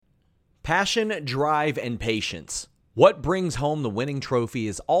Passion, drive, and patience. What brings home the winning trophy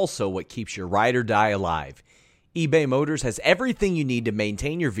is also what keeps your ride or die alive. eBay Motors has everything you need to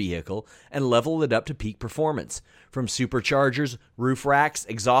maintain your vehicle and level it up to peak performance. From superchargers, roof racks,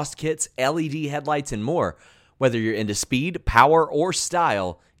 exhaust kits, LED headlights, and more. Whether you're into speed, power, or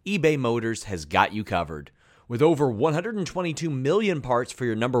style, eBay Motors has got you covered. With over 122 million parts for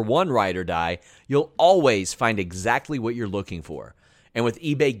your number one ride or die, you'll always find exactly what you're looking for. And with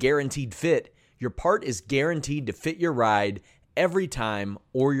eBay Guaranteed Fit, your part is guaranteed to fit your ride every time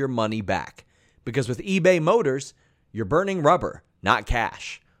or your money back. Because with eBay Motors, you're burning rubber, not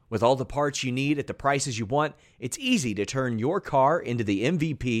cash. With all the parts you need at the prices you want, it's easy to turn your car into the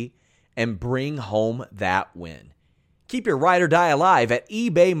MVP and bring home that win. Keep your ride or die alive at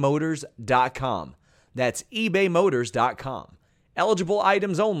ebaymotors.com. That's ebaymotors.com. Eligible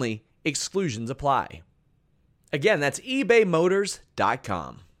items only. Exclusions apply. Again, that's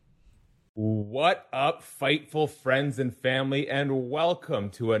ebaymotors.com. What up, Fightful friends and family, and welcome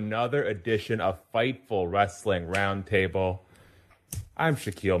to another edition of Fightful Wrestling Roundtable. I'm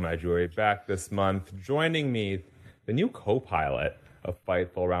Shaquille Majuri, back this month. Joining me, the new co-pilot of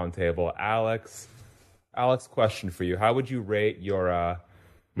Fightful Roundtable, Alex. Alex, question for you. How would you rate your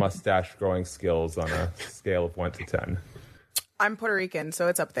mustache growing skills on a scale of 1 to 10? I'm Puerto Rican, so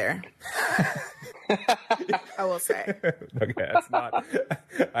it's up there. I will say. Okay, that's not.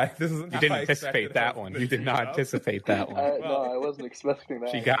 This isn't. You didn't anticipate that one. You did not anticipate that one. No, I wasn't expecting that.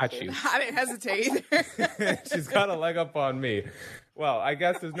 She got you. I didn't hesitate either. She's got a leg up on me. Well, I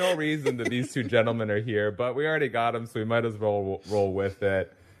guess there's no reason that these two gentlemen are here, but we already got them, so we might as well roll with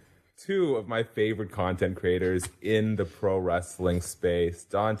it. Two of my favorite content creators in the pro wrestling space,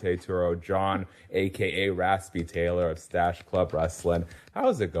 Dante Turo, John, a.k.a. Raspy Taylor of Stache Club Wrestling.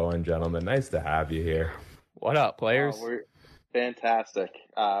 How's it going, gentlemen? Nice to have you here. What up, players? We're fantastic.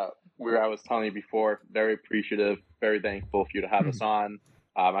 I was telling you before, very appreciative, very thankful for you to have us on.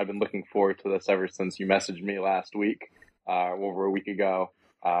 I've been looking forward to this ever since you messaged me last week, over a week ago.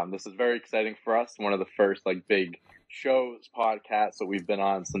 This is very exciting for us. One of the first big shows, podcasts that we've been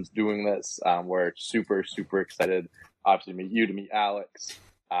on since doing this. We're super, super excited, obviously, to meet Alex.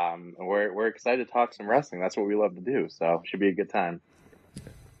 And we're excited to talk some wrestling. That's what we love to do. So it should be a good time.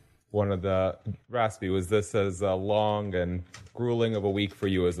 Raspy, was this as long and grueling of a week for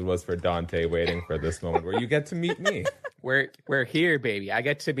you as it was for Dante waiting for this moment where you get to meet me? We're here, baby. I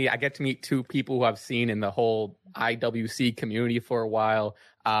get to meet two people who I've seen in the whole IWC community for a while.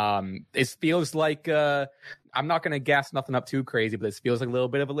 It feels like I'm not going to gas nothing up too crazy, but it feels like a little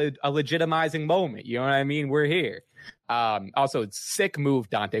bit of a legitimizing moment. You know what I mean? We're here. Also, it's sick move,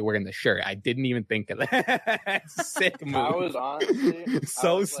 Dante, wearing the shirt. I didn't even think of that. Sick move. I was honestly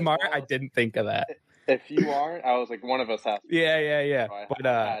so smart. I didn't think of that. If you aren't, I was like, one of us has to. Yeah. So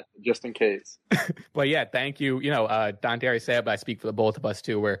but just in case. But yeah, thank you. Dante already said, but I speak for the both of us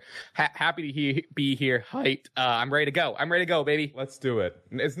too. We're happy to be here, hyped. I'm ready to go, baby. Let's do it.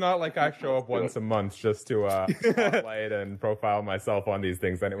 It's not like I show up once a month just to spotlight and profile myself on these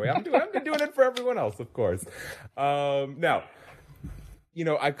things anyway. I've been doing it for everyone else, of course. Now,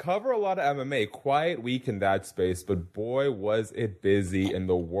 I cover a lot of MMA, quiet week in that space, but boy, was it busy in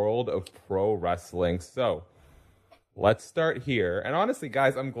the world of pro wrestling. So let's start here. And honestly,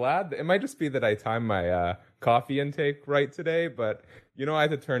 guys, I'm glad. It might just be that I timed my coffee intake right today, but I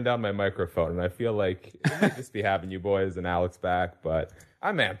had to turn down my microphone, and I feel like it might just be having you boys and Alex back, but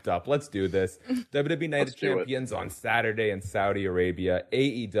I'm amped up. Let's do this. WWE Night of Champions on Saturday in Saudi Arabia.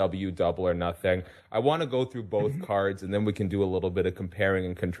 AEW Double or Nothing. I want to go through both cards, and then we can do a little bit of comparing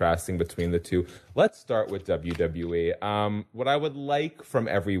and contrasting between the two. Let's start with WWE. What I would like from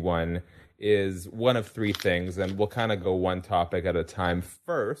everyone is one of three things, and we'll kind of go one topic at a time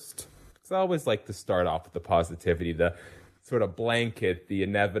first, because I always like to start off with the positivity, the sort of blanket, the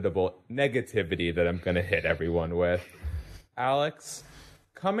inevitable negativity that I'm going to hit everyone with. Alex,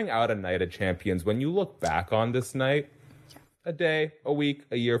 coming out of Night of Champions, when you look back on this night, a day, a week,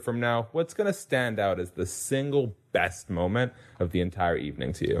 a year from now, what's going to stand out as the single best moment of the entire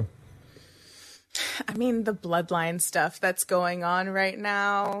evening to you? I mean, the bloodline stuff that's going on right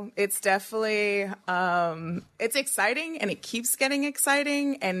now, it's definitely, it's exciting, and it keeps getting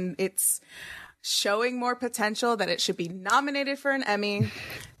exciting, and it's showing more potential that it should be nominated for an Emmy.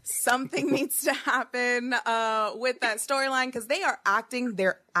 Something needs to happen with that storyline, because they are acting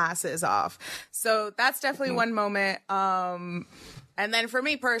their asses off. So that's definitely one moment. And then for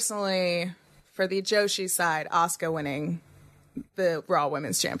me personally, for the Joshi side, Asuka winning the Raw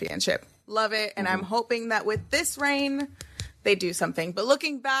Women's Championship. Love it. And I'm hoping that with this reign, they do something. But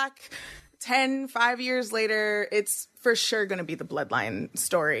looking back 5 years later, it's for sure going to be the Bloodline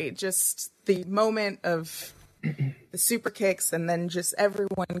story. Just the moment of the super kicks and then just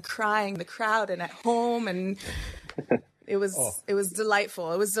everyone crying, the crowd and at home. And it was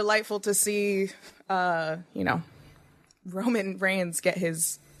delightful. It was delightful to see, Roman Reigns get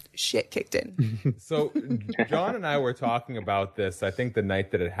his shit kicked in. So John and I were talking about this, I think the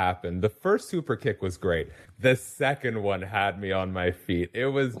night that it happened. The first super kick was great. The second one had me on my feet. It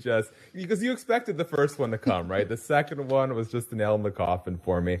was just because you expected the first one to come, right? The second one was just a nail in the coffin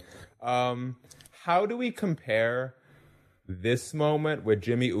for me. How do we compare this moment with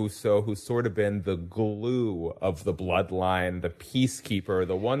Jimmy Uso, who's sort of been the glue of the bloodline, the peacekeeper,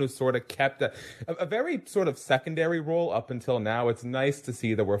 the one who sort of kept a very sort of secondary role up until now? It's nice to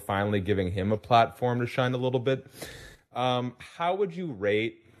see that we're finally giving him a platform to shine a little bit. How would you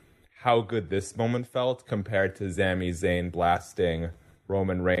rate how good this moment felt compared to Sami Zayn blasting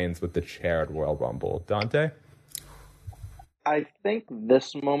Roman Reigns with the chair at Royal Rumble? Dante? I think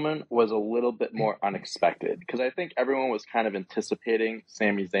this moment was a little bit more unexpected because I think everyone was kind of anticipating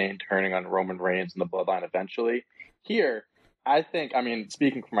Sami Zayn turning on Roman Reigns in the Bloodline eventually. Here, I think,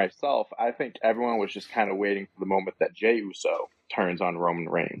 speaking for myself, I think everyone was just kind of waiting for the moment that Jey Uso turns on Roman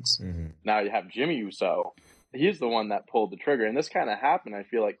Reigns. Mm-hmm. Now you have Jimmy Uso. He's the one that pulled the trigger. And this kind of happened, I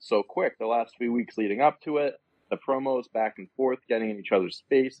feel like, so quick. The last few weeks leading up to it, the promos back and forth, getting in each other's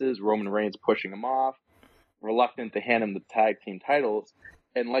spaces, Roman Reigns pushing him off, reluctant to hand him the tag team titles.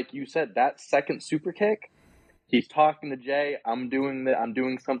 And like you said, that second super kick, he's talking to Jay, I'm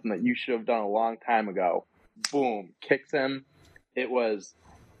doing something that you should have done a long time ago. Boom, kicks him. It was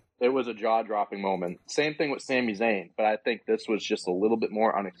a jaw-dropping moment. Same thing with Sami Zayn, but I think this was just a little bit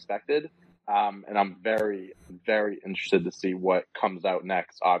more unexpected. And I'm very, very interested to see what comes out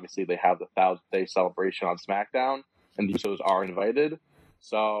next. Obviously, they have the 1,000-day celebration on SmackDown, and the Usos are invited.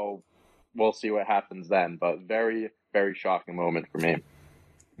 So we'll see what happens then, but very, very shocking moment for me.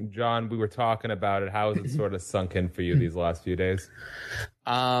 John, we were talking about it. How has it sort of sunk in for you these last few days?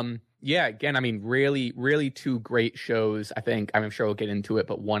 Yeah, again, really, really two great shows. I'm sure we'll get into it,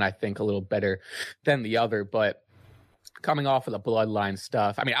 but one I think a little better than the other. But coming off of the Bloodline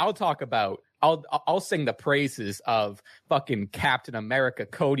stuff, I'll sing the praises of fucking Captain America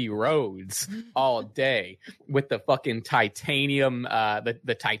Cody Rhodes all day with the fucking titanium,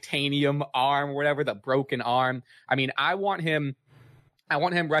 the titanium arm, whatever, the broken arm. I want him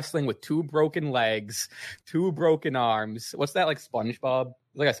wrestling with two broken legs, two broken arms. What's that, like SpongeBob?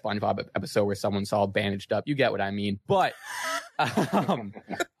 Like a SpongeBob episode where someone's all bandaged up. You get what I mean. But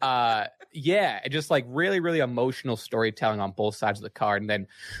yeah, just like really, really emotional storytelling on both sides of the card, and then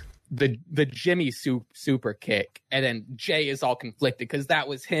the Jimmy super kick, and then Jay is all conflicted because that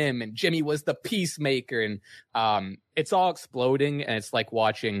was him and Jimmy was the peacemaker, and it's all exploding, and it's like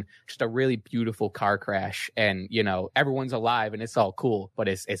watching just a really beautiful car crash, and everyone's alive and it's all cool, but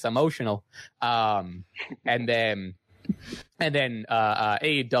it's emotional. And then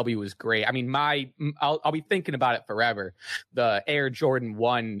AEW was great. I'll be thinking about it forever. The Air Jordan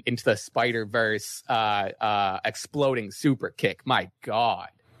 1 into the Spider-Verse exploding super kick. My God.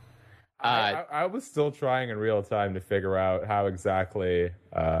 I was still trying in real time to figure out how exactly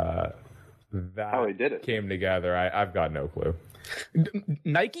how they did it came together. I've got no clue.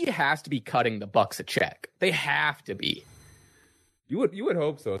 Nike has to be cutting the Bucks a check. They have to be. You would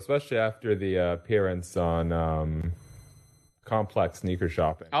hope so, especially after the appearance on Complex Sneaker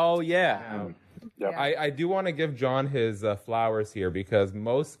Shopping. Oh yeah. Yep. I do want to give John his flowers here, because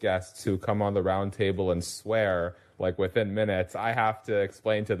most guests who come on the Roundtable and swear like within minutes, I have to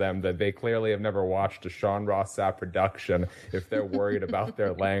explain to them that they clearly have never watched a Sean Ross Sapp production if they're worried about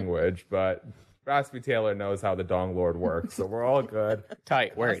their language. But Raspy Taylor knows how the Dong Lord works, so we're all good.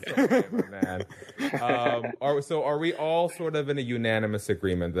 Tight, worried. Man. Are we all sort of in a unanimous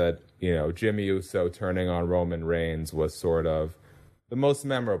agreement that, Jimmy Uso turning on Roman Reigns was sort of the most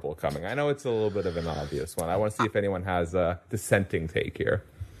memorable coming? I know it's a little bit of an obvious one. I want to see if anyone has a dissenting take here.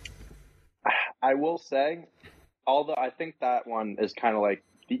 I will say, although I think that one is kind of like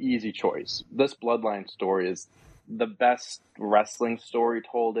the easy choice, this Bloodline story is the best wrestling story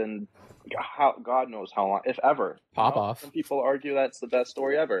told in God knows how long, if ever. Pop off. Some people argue that's the best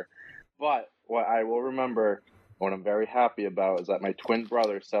story ever. But what I will remember, what I'm very happy about, is that my twin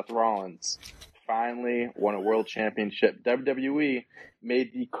brother, Seth Rollins, finally won a world championship. WWE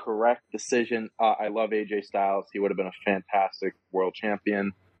made the correct decision. I love AJ Styles. He would have been a fantastic world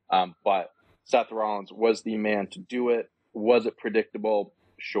champion. But Seth Rollins was the man to do it. Was it predictable?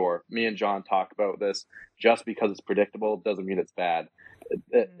 Sure. Me and John talk about this. Just because it's predictable doesn't mean it's bad.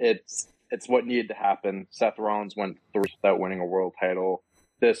 It's what needed to happen. Seth Rollins went through without winning a world title.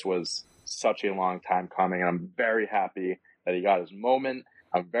 This was such a long time coming, and I'm very happy that he got his moment.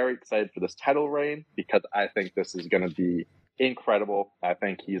 I'm very excited for this title reign because I think this is going to be incredible. I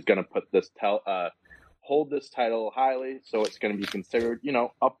think he's going to put this hold this title highly, so it's going to be considered,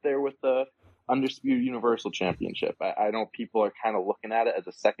 up there with the Undisputed Universal Championship. I know people are kind of looking at it as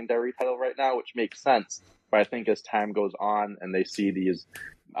a secondary title right now, which makes sense. But I think as time goes on and they see these,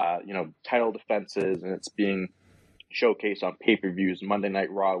 title defenses and it's being showcased on pay-per-views, Monday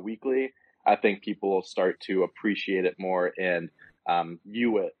Night Raw weekly, I think people will start to appreciate it more and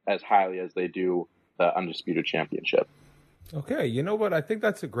view it as highly as they do the Undisputed Championship. Okay, you know what? I think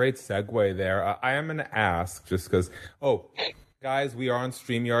that's a great segue there. I am going to ask just because, guys, we are on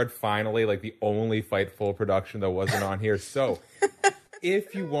StreamYard finally, like the only Fightful production that wasn't on here. So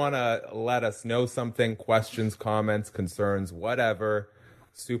if you want to let us know something, questions, comments, concerns, whatever,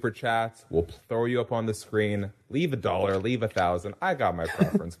 super chats, we'll throw you up on the screen. Leave $1, leave $1,000. I got my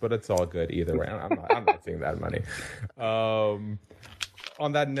preference, but it's all good either way. I'm not seeing that money.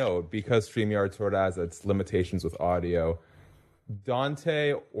 On that note, because StreamYard sort of has its limitations with audio,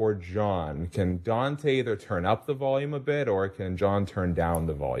 Dante or John, can Dante either turn up the volume a bit or can John turn down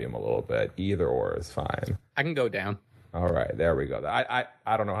the volume a little bit? Either or is fine. I can go down. All right, there we go. I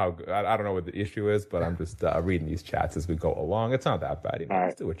don't know I don't know what the issue is, but I'm just reading these chats as we go along. It's not that bad. All right.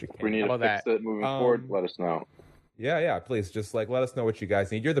 Just do what you can. If we need to fix it moving forward, let us know. Yeah, please just let us know what you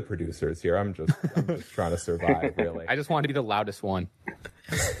guys need. You're the producers here. I'm just trying to survive, really. I just want to be the loudest one.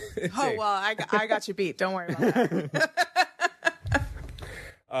 Oh, well, I got you beat. Don't worry about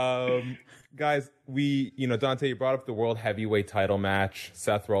that. Guys, Dante, you brought up the World Heavyweight title match,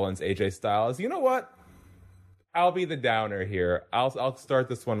 Seth Rollins, AJ Styles. You know what? I'll be the downer here. I'll start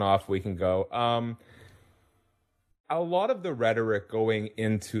this one off. We can go. A lot of the rhetoric going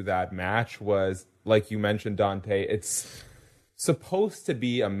into that match was, like you mentioned, Dante, it's supposed to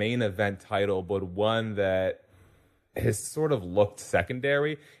be a main event title, but one that has sort of looked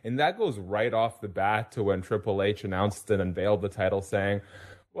secondary. And that goes right off the bat to when Triple H announced and unveiled the title saying,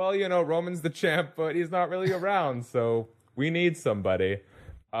 well, Roman's the champ, but he's not really around, so we need somebody.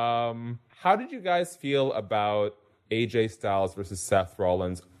 How did you guys feel about AJ Styles versus Seth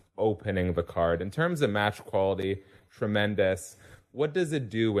Rollins opening the card? In terms of match quality, tremendous. What does it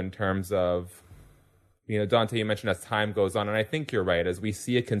do in terms of, Dante, you mentioned as time goes on, and I think you're right. As we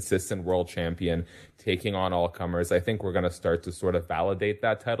see a consistent world champion taking on all comers, I think we're going to start to sort of validate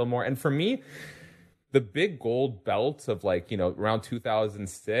that title more. And for me, the big gold belt of around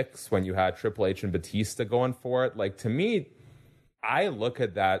 2006 when you had Triple H and Batista going for it, to me, I look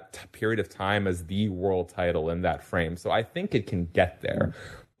at that period of time as the world title in that frame. So I think it can get there.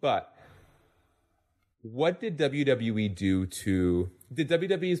 But what did WWE do did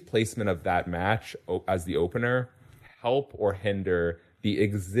WWE's placement of that match as the opener help or hinder the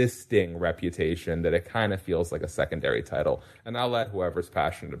existing reputation that it kind of feels like a secondary title? And I'll let whoever's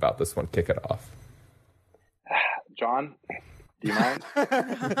passionate about this one kick it off. John, do you mind?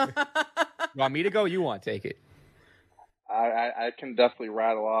 Want me to go? You want to take it? I can definitely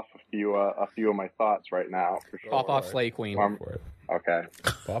rattle off a few of my thoughts right now. For sure. Pop off, Slay Queen. Okay.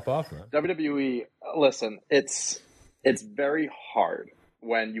 Pop off, man. WWE, listen, it's very hard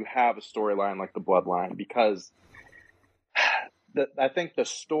when you have a storyline like the Bloodline because I think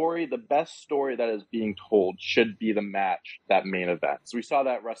the best story that is being told should be the match, that main event. So we saw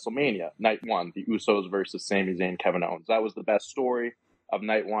that at WrestleMania, night one, the Usos versus Sami Zayn, Kevin Owens. That was the best story of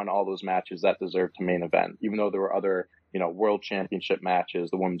night one, all those matches that deserved to main event, even though there were other world championship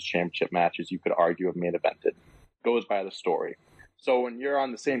matches, the women's championship matches, you could argue have main evented. Goes by the story. So when you're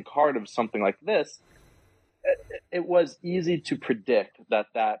on the same card of something like this, it was easy to predict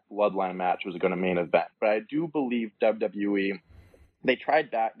that Bloodline match was going to main event. But I do believe WWE, they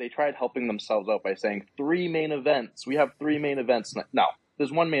tried helping themselves out by saying 3 main events. We have 3 main events. No,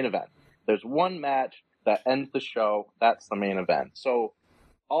 there's 1 main event. There's 1 match that ends the show. That's the main event. So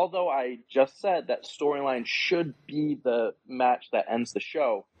although I just said that storyline should be the match that ends the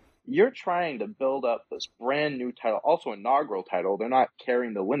show, you're trying to build up this brand new title, also inaugural title. They're not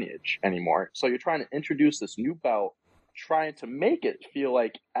carrying the lineage anymore. So you're trying to introduce this new belt, trying to make it feel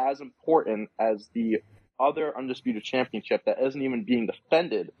like as important as the other Undisputed Championship that isn't even being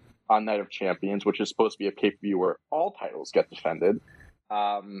defended on Night of Champions, which is supposed to be a pay-per-view where all titles get defended.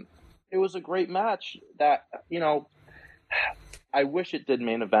 It was a great match that, I wish it did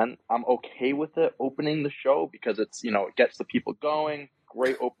main event. I'm okay with it opening the show because it's, it gets the people going.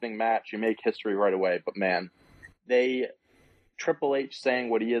 Great opening match. You make history right away. But man, Triple H saying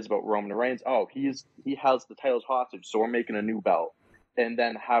what he is about Roman Reigns. Oh, he has the titles hostage, so we're making a new belt. and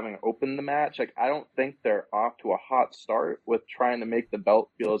then having opened the match, like, I don't think they're off to a hot start with trying to make the belt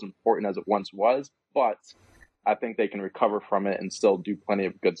feel as important as it once was, but I think they can recover from it and still do plenty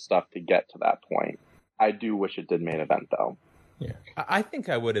of good stuff to get to that point. I do wish it did main event, though. Yeah, I think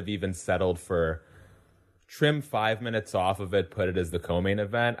I would have even settled for trim 5 minutes off of it, put it as the co-main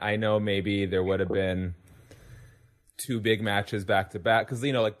event. I know maybe there would have been 2 big matches back to back, because,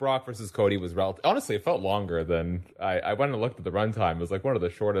 you know, like Brock versus Cody was honestly, it felt longer than I went and looked at the runtime. It was like one of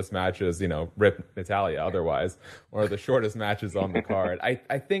the shortest matches, you know, rip Natalia otherwise, one of the shortest matches on the card.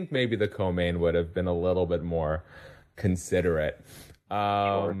 I think maybe the co-main would have been a little bit more considerate.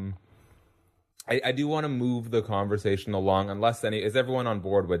 Sure. I do want to move the conversation along, is everyone on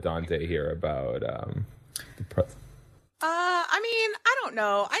board with Dante here about the press? I mean, I don't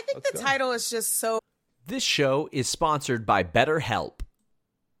know. I think the title is just so. This show is sponsored by BetterHelp.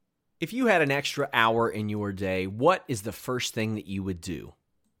 If you had an extra hour in your day, what is the first thing that you would do?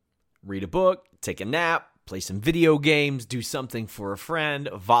 Read a book, take a nap, play some video games, do something for a friend,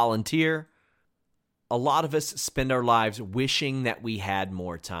 volunteer. A lot of us spend our lives wishing that we had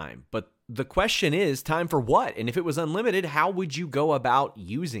more time. But the question is, time for what? And if it was unlimited, how would you go about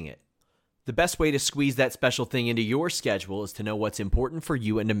using it? The best way to squeeze that special thing into your schedule is to know what's important for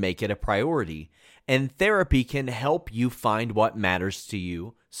you and to make it a priority. And therapy can help you find what matters to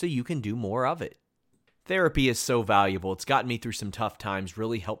you so you can do more of it. Therapy is so valuable. It's gotten me through some tough times,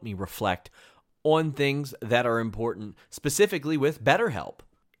 really helped me reflect on things that are important, specifically with BetterHelp.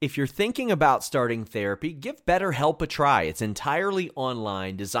 If you're thinking about starting therapy, give BetterHelp a try. It's entirely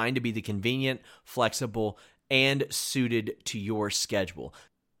online, designed to be the convenient, flexible, and suited to your schedule.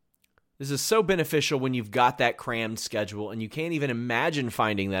 This is so beneficial when you've got that crammed schedule and you can't even imagine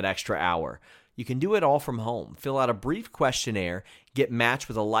finding that extra hour. You can do it all from home. Fill out a brief questionnaire, get matched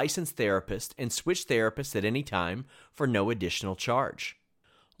with a licensed therapist, and switch therapists at any time for no additional charge.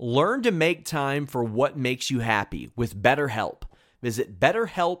 Learn to make time for what makes you happy with BetterHelp. Visit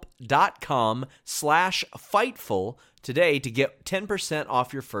BetterHelp.com/Fightful today to get 10%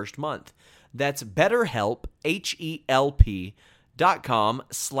 off your first month. That's BetterHelp,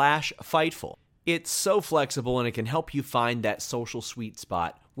 HELP.com/Fightful. It's so flexible and it can help you find that social sweet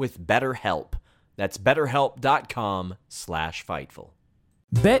spot with BetterHelp. That's BetterHelp.com/Fightful.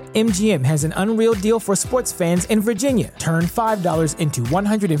 BetMGM has an unreal deal for sports fans in Virginia. Turn $5 into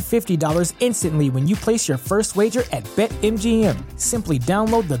 $150 instantly when you place your first wager at BetMGM. Simply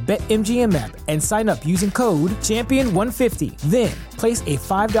download the BetMGM app and sign up using code Champion150. Then, place a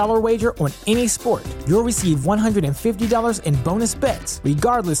 $5 wager on any sport. You'll receive $150 in bonus bets,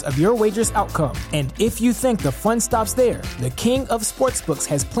 regardless of your wager's outcome. And if you think the fun stops there, the king of sportsbooks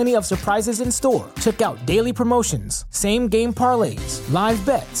has plenty of surprises in store. Check out daily promotions, same-game parlays, live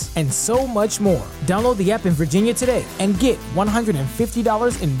bets, and so much more. Download the app in Virginia today and get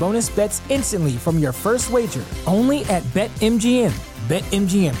 $150 in bonus bets instantly from your first wager. Only at BetMGM.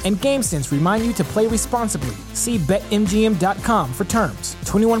 BetMGM and GameSense remind you to play responsibly. See BetMGM.com for terms.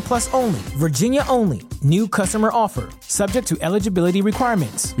 21 plus only. Virginia only. New customer offer. Subject to eligibility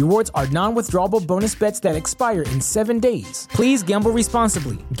requirements. Rewards are non-withdrawable bonus bets that expire in 7 days. Please gamble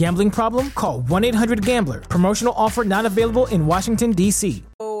responsibly. Gambling problem? Call 1-800-GAMBLER. Promotional offer not available in Washington, D.C.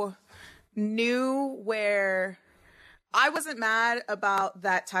 New where I wasn't mad about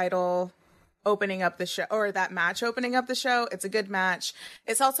that title opening up the show, or that match opening up the show. It's a good match.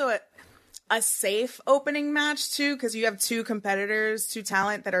 It's also a safe opening match too, because you have two competitors, two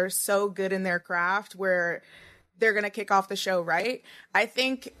talent that are so good in their craft where they're going to kick off the show right. I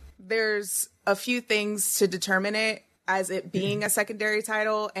think there's a few things to determine it as it being a secondary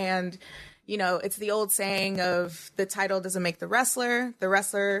title, and you know, it's the old saying of the title doesn't make the wrestler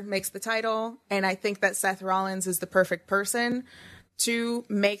makes the title. And I think that Seth Rollins is the perfect person to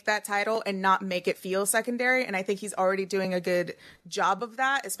make that title and not make it feel secondary. And I think he's already doing a good job of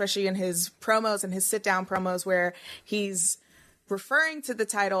that, especially in his promos and his sit-down promos where he's referring to the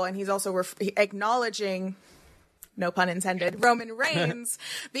title and he's also acknowledging, no pun intended, Roman Reigns,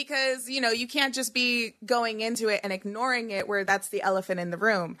 because, you know, you can't just be going into it and ignoring it where that's the elephant in the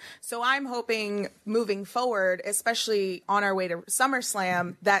room. So I'm hoping moving forward, especially on our way to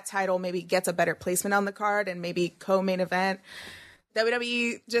SummerSlam, that title maybe gets a better placement on the card and maybe co-main event.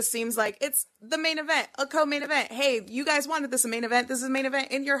 WWE just seems like it's the main event, a co-main event. Hey, you guys wanted this a main event. This is a main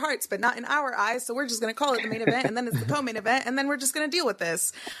event in your hearts, but not in our eyes. So we're just going to call it the main event, and then it's the co-main event, and then we're just going to deal with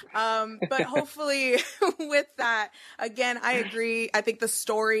this. But hopefully with that, again, I agree. I think the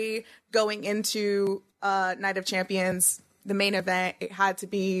story going into Night of Champions, the main event, it had to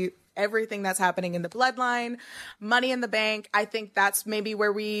be everything that's happening in the bloodline. Money in the Bank, I think that's maybe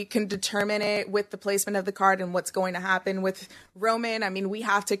where we can determine it with the placement of the card and what's going to happen with Roman. I mean, we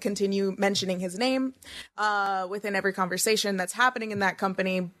have to continue mentioning his name within every conversation that's happening in that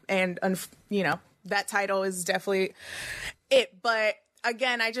company. And, that title is definitely it. But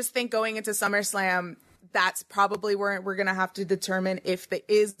again, I just think going into SummerSlam, that's probably where we're going to have to determine if there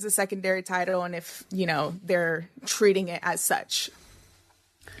is the secondary title and if, they're treating it as such.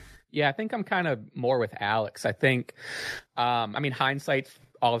 Yeah, I think I'm kind of more with Alex. I think, hindsight's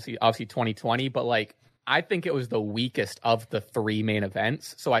obviously 2020, but like, I think it was the weakest of the three main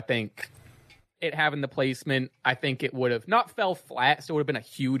events. So I think it having the placement, I think it would have not fell flat. So it would have been a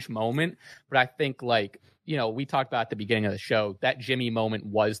huge moment, but I think we talked about at the beginning of the show, that Jimmy moment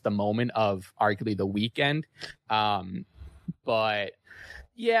was the moment of arguably the weekend. But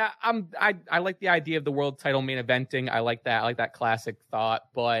yeah, I like the idea of the world title main eventing. I like that classic thought,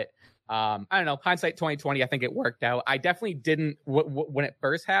 but I don't know, hindsight 2020, I think it worked out. I definitely didn't, when it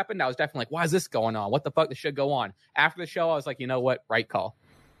first happened, I was definitely like, why is this going on? What the fuck? This should go on. After the show, I was like, you know what? Right call.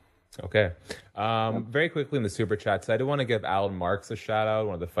 Okay. Very quickly in the super chats, I do want to give Alan Marks a shout out,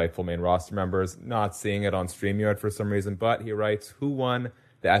 one of the Fightful main roster members. Not seeing it on StreamYard for some reason, but he writes, who won?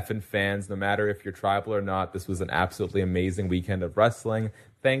 The effing fans, no matter if you're tribal or not. This was an absolutely amazing weekend of wrestling.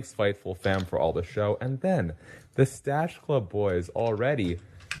 Thanks, Fightful fam, for all the show. And then the Stache Club boys already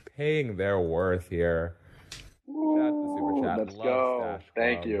paying their worth here. Ooh, let's go.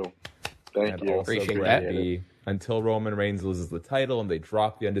 Thank you. Thank you. Appreciate that. Until Roman Reigns loses the title and they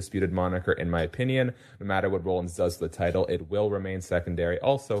drop the Undisputed moniker, in my opinion, no matter what Rollins does to the title, it will remain secondary.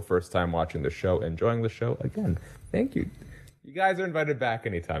 Also, first time watching the show, enjoying the show. Again, thank you. You guys are invited back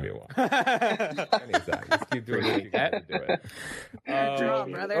anytime you want. Anytime. Just keep doing what you got to do it. Draw,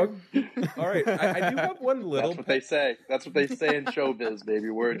 brother. Okay. All right. I do have one little... That's what they say. That's what they say in showbiz,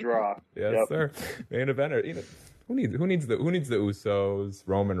 baby. We're a draw. Yes, sir. Main eventer. Who needs the Usos,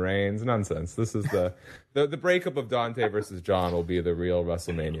 Roman Reigns? Nonsense. This is the breakup of Dante versus John will be the real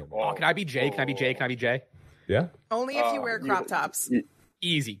WrestleMania. Oh, can I be Jay? Can I be Jay? Can I be Jay? Yeah. Only if you wear crop tops.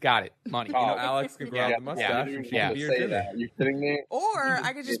 Easy, got it. Money. Alex can grow out the mustache. Yeah. Are you kidding me? Or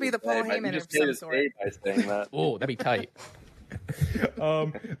I could just be the Paul Heyman of some sort. Oh, that'd be tight.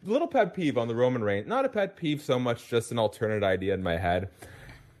 Little pet peeve on the Roman Reigns. Not a pet peeve so much, just an alternate idea in my head.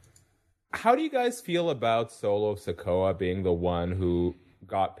 How do you guys feel about Solo Sikoa being the one who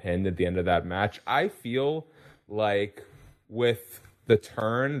got pinned at the end of that match? I feel like with the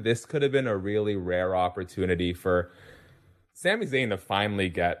turn, this could have been a really rare opportunity for Sami Zayn to finally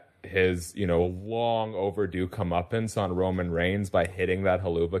get his, long overdue comeuppance on Roman Reigns by hitting that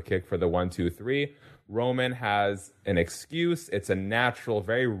haluva kick for the 1-2-3. Roman has an excuse. It's a natural,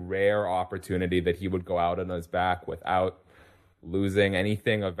 very rare opportunity that he would go out on his back without losing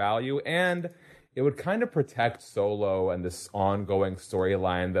anything of value, and it would kind of protect Solo and this ongoing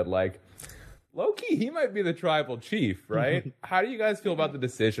storyline that, low-key, he might be the tribal chief, right? How do you guys feel about the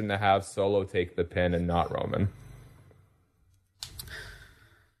decision to have Solo take the pin and not Roman?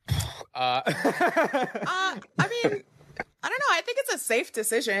 I mean, I don't know. I think it's a safe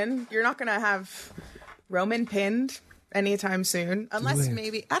decision. You're not going to have Roman pinned anytime soon, unless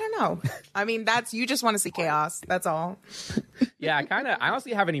maybe, I don't know. I mean, you just want to see chaos. That's all. Yeah, I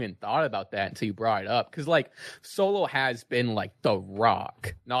honestly haven't even thought about that until you brought it up. Because Solo has been The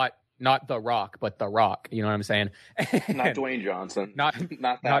Rock, not The Rock, but The Rock. You know what I'm saying? Not Dwayne Johnson. Not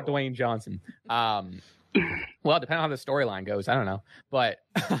Dwayne Johnson. Well, depending on how the storyline goes, I don't know. But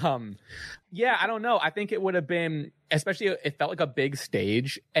yeah, I don't know. I think it would have been, especially it felt like a big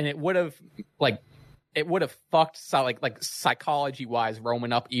stage, and it would have fucked psychology wise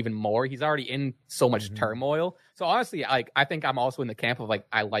Roman up even more. He's already in so much turmoil. So honestly, I think I'm also in the camp of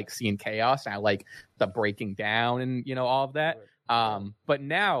I like seeing chaos and I like the breaking down and all of that. But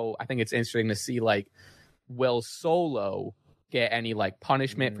now I think it's interesting to see will Solo get any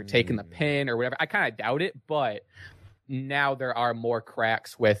punishment for taking the pin or whatever? I kind of doubt it, but now there are more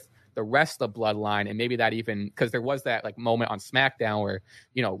cracks with the rest of the bloodline, and maybe that even because there was that moment on SmackDown where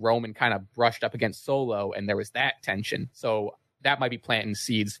Roman kind of brushed up against Solo and there was that tension. So that might be planting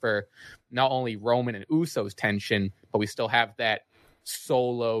seeds for not only Roman and Usos tension, but we still have that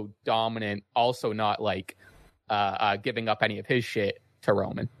Solo dominant, also not giving up any of his shit to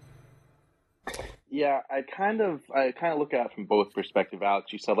Roman. Yeah, I kind of look at it from both perspectives.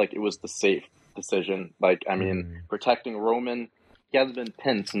 Alex, you said it was the safe decision. Protecting Roman. He hasn't been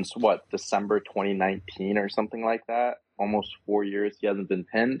pinned since December 2019 or something like that. Almost 4 years he hasn't been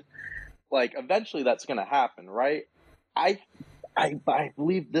pinned. Eventually that's going to happen, right? I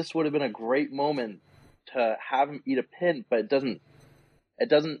believe this would have been a great moment to have him eat a pin, but it it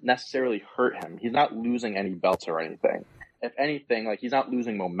doesn't necessarily hurt him. He's not losing any belts or anything. If anything, like, he's not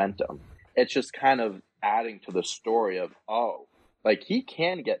losing momentum. It's just kind of adding to the story of, oh, like, he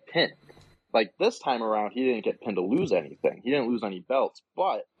can get pinned. Like, this time around, he didn't get pinned to lose anything. He didn't lose any belts,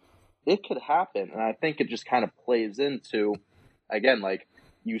 but it could happen. And I think it just kind of plays into, again, like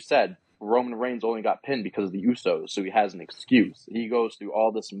you said, Roman Reigns only got pinned because of the Usos, so he has an excuse. He goes through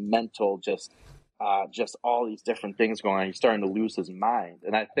all this mental, just all these different things going on. He's starting to lose his mind,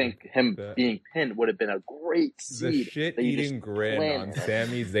 and I think him being pinned would have been a great seed. The shit-eating grin on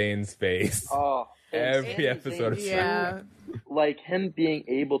Sami Zayn's face. Oh, every episode of yeah. Like, him being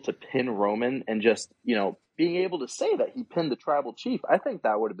able to pin Roman and just, you know, being able to say that he pinned the tribal chief, I think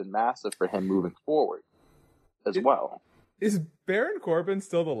that would have been massive for him moving forward as well. Is Baron Corbin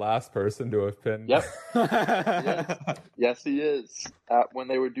still the last person to have pinned? Yep. Yes, he is. When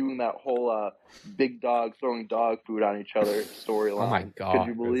they were doing that whole big dog throwing dog food on each other storyline. Oh my God. Could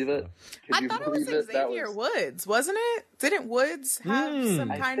you believe it? I thought it was Xavier Woods, wasn't it? Didn't Woods have some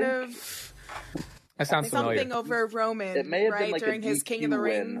kind of that sounds familiar. something over Roman, it may have right, been like during his King of the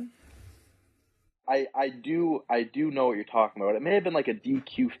Ring? I do know what you're talking about. It may have been like a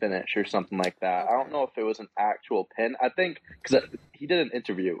DQ finish or something like that. I don't know if it was an actual pin. I think because he did an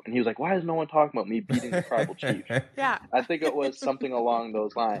interview and he was like, "Why is no one talking about me beating the tribal chief?" Yeah, I think it was something along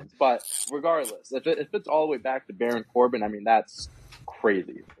those lines. But regardless, if it's all the way back to Baron Corbin, I mean, that's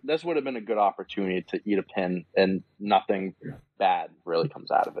crazy. This would have been a good opportunity to eat a pin and nothing bad really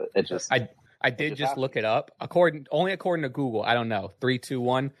comes out of it. It just I did just look it up. According to Google, I don't know. 3, 2,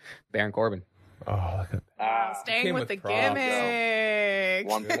 1, Baron Corbin. Oh, look at wow, staying with the gimmick.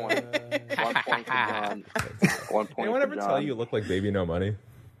 1 point. 1 point for John. 1 point. Anyone ever John. tell you look like Baby No Money,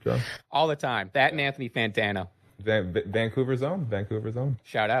 John? All the time. That and Anthony Fantano. Vancouver's own.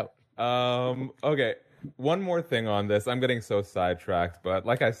 Shout out. Okay. One more thing on this. I'm getting so sidetracked, but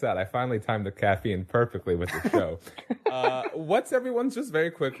like I said, I finally timed the caffeine perfectly with the show. What's everyone's, just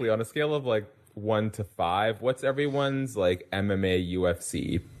very quickly, on a scale of like 1 to 5, what's everyone's like MMA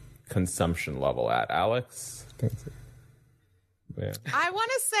UFC consumption level at, Alex? Yeah. I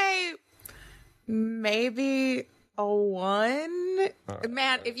want to say maybe a 1.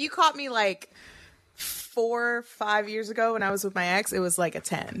 Man, if you caught me like 4 or 5 years ago when I was with my ex, it was like a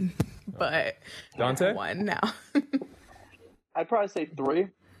 10. But Dante? 1 now. I'd probably say 3. Okay.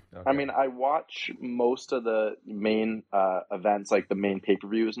 I mean, I watch most of the main events, like the main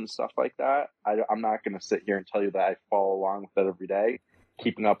pay-per-views and stuff like that. I'm not going to sit here and tell you that I follow along with it every day,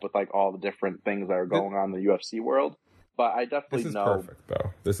 keeping up with like all the different things that are going on in the UFC world. But I definitely know. This is perfect,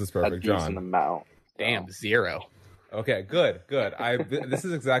 though. This is perfect, a decent John. amount. Damn, 0. Okay, good. This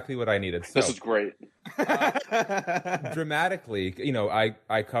is exactly what I needed. So, this is great. Dramatically, you know,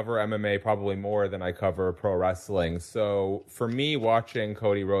 I cover MMA probably more than I cover pro wrestling. So for me, watching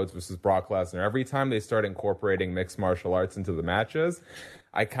Cody Rhodes versus Brock Lesnar, every time they start incorporating mixed martial arts into the matches,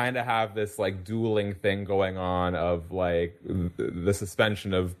 I kind of have this like dueling thing going on of like the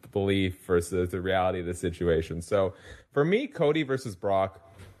suspension of belief versus the reality of the situation. So for me, Cody versus Brock,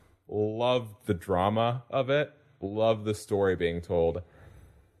 loved the drama of it. Love the story being told.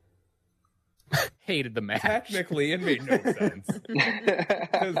 Hated the match. Technically, it made no sense.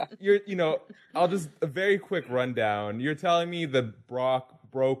 Because I'll just, a very quick rundown. You're telling me that Brock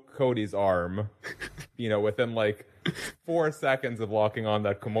broke Cody's arm, within like 4 seconds of locking on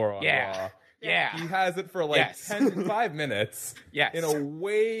that Kimura on Raw. Yeah. He has it for like 5 minutes. Yes. In a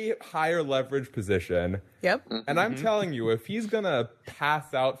way higher leverage position. Yep. And I'm telling you, if he's going to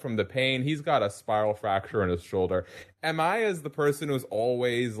pass out from the pain, he's got a spiral fracture in his shoulder. Am I, as the person who's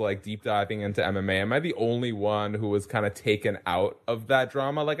always like deep diving into MMA, am I the only one who was kind of taken out of that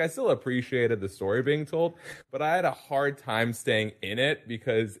drama? Like, I still appreciated the story being told, but I had a hard time staying in it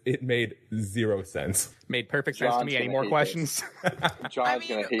because it made 0 sense. Made perfect sense to me. Any more questions? John's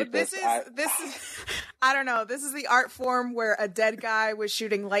gonna hate this. This is I don't know. This is the art form where a dead guy was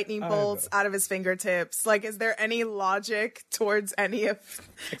shooting lightning bolts out of his fingertips. Like, is there any logic towards anything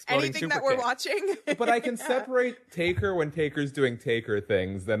that we're watching? But I can separate Taker when Taker's doing Taker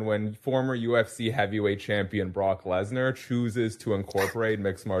things than when former UFC heavyweight champion Brock Lesnar chooses to incorporate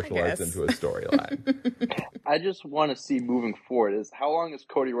mixed martial arts into a storyline. I just want to see moving forward is how long is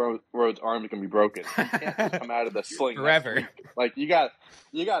Cody Rhodes' arm going to be broken? He can't just come out of the sling forever. Like, you got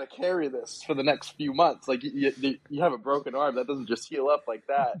to carry this for the next few months. Like, you have a broken arm that doesn't just heal up like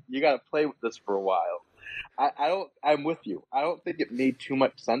that. You got to play with this for a while. I'm with you. I don't think it made too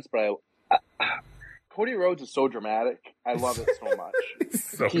much sense, but Cody Rhodes is so dramatic. I love it so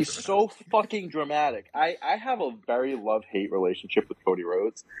much. He's so fucking dramatic. I have a very love-hate relationship with Cody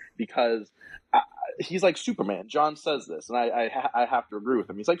Rhodes because he's like Superman. John says this, and I have to agree with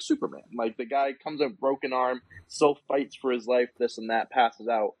him. He's like Superman. Like, the guy comes with a broken arm, still fights for his life, this and that, passes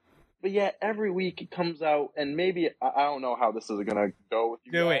out. But yet, every week he comes out, and maybe, I don't know how this is going to go with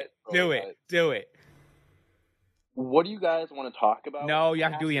you guys. Do it. What do you guys want to talk about? No, you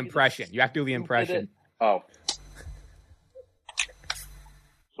have to do the impression. Oh.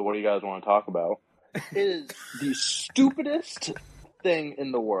 So what do you guys want to talk about? It is the stupidest thing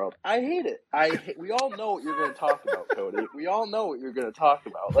in the world. I hate it. We all know what you're going to talk about, Cody. We all know what you're going to talk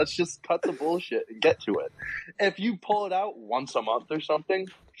about. Let's just cut the bullshit and get to it. If you pull it out once a month or something,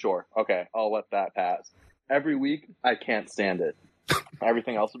 sure. Okay, I'll let that pass. Every week, I can't stand it.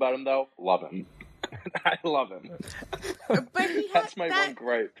 Everything else about him, though, love him. I love him. But that's my one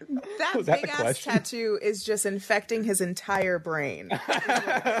gripe. That big-ass tattoo is just infecting his entire brain.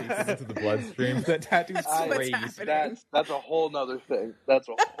 Into the bloodstream. That tattoo's crazy. That's a whole nother thing. When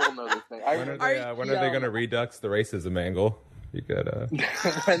are they going to redux the racism angle? You could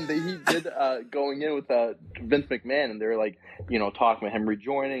when he did going in with Vince McMahon, and they were like, talking about him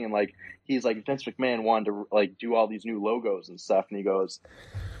rejoining, and like he's like, Vince McMahon wanted to like do all these new logos and stuff, and he goes,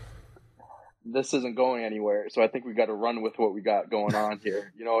 this isn't going anywhere, so I think we got to run with what we got going on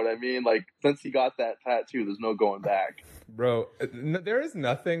here. You know what I mean? Like, since he got that tattoo, there's no going back. Bro, there is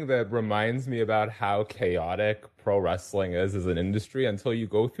nothing that reminds me about how chaotic pro wrestling is as an industry until you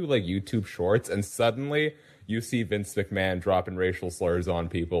go through like YouTube shorts and suddenly you see Vince McMahon dropping racial slurs on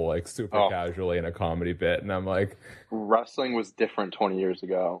people like super casually in a comedy bit, and I'm like, wrestling was different 20 years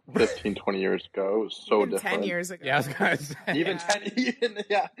ago, 15, 20 years ago. It was so even different. 10 years ago. Yeah, I was gonna say.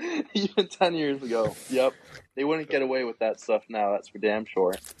 Even 10 years ago. Yep. They wouldn't get away with that stuff now, that's for damn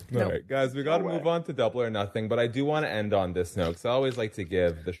sure. All right, guys, we got to move on to Double or Nothing, but I do want to end on this note, because I always like to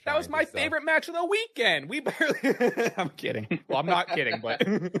give the shine. That was my favorite match of the weekend. We barely... I'm kidding. Well, I'm not kidding,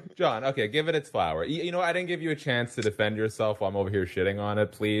 but... John, okay, give it its flower. You know, I didn't give you a chance to defend yourself while I'm over here shitting on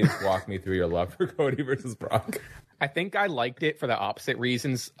it. Please walk me through your love for Cody versus Brock. I think I liked it for the opposite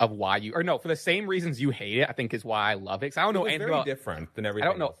reasons of why you... Or no, for the same reasons you hate it, I think is why I love it. Because I don't know anything about... different than everything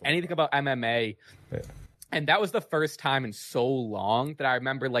I don't know anything about MMA. Yeah. And that was the first time in so long that I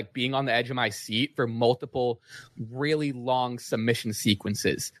remember like being on the edge of my seat for multiple really long submission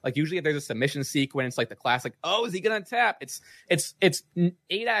sequences. Like usually if there's a submission sequence, like the classic, oh, is he going to tap? It's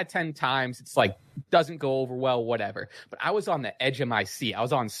 8 out of 10 times. It's like, doesn't go over well, whatever. But I was on the edge of my seat. I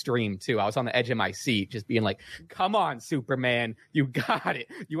was on stream too. I was on the edge of my seat, just being like, come on, Superman, you got it.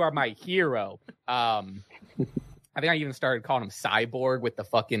 You are my hero. I think I even started calling him Cyborg with the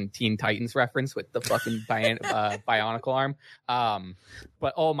fucking Teen Titans reference with the fucking bionicle arm.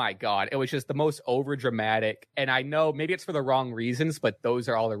 But oh my God, it was just the most over dramatic. And I know maybe it's for the wrong reasons, but those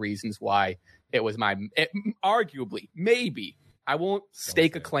are all the reasons why it was arguably, maybe. I won't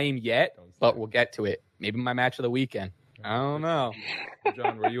stake a claim yet, but we'll get to it. Maybe my match of the weekend. I don't know.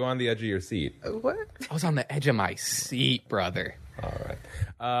 John, were you on the edge of your seat? What? I was on the edge of my seat, brother. All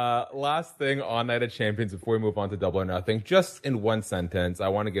right. Last thing on Night of Champions before we move on to Double or Nothing. Just in one sentence, I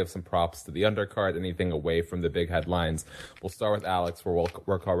want to give some props to the undercard, anything away from the big headlines. We'll start with Alex, where we'll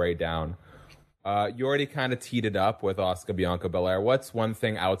work our way down. You already kind of teed it up with Asuka Bianca Belair. What's one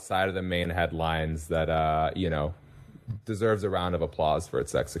thing outside of the main headlines that, deserves a round of applause for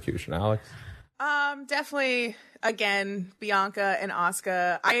its execution, Alex? Definitely, again, Bianca and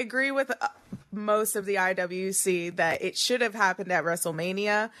Asuka. I agree with most of the IWC that it should have happened at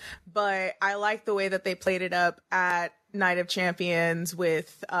WrestleMania, but I like the way that they played it up at Night of Champions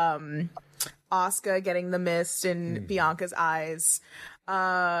with Asuka getting the mist in Bianca's eyes.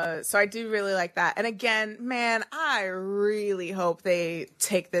 So I do really like that. And again, man, I really hope they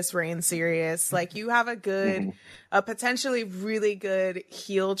take this reign serious. Like, you have a potentially really good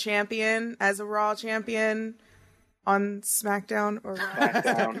heel champion as a Raw champion on SmackDown or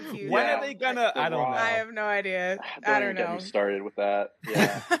Raw. When are they gonna? I don't know. I have no idea. I don't know. Get me started with that.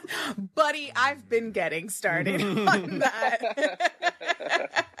 Yeah, buddy, I've been getting started on that.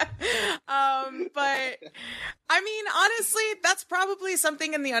 But I mean, honestly, that's probably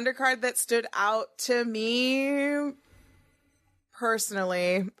something in the undercard that stood out to me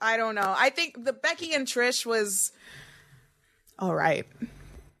personally. I don't know. I think the Becky and Trish was all right.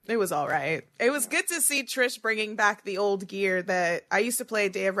 It was all right. It was good to see Trish bringing back the old gear that I used to play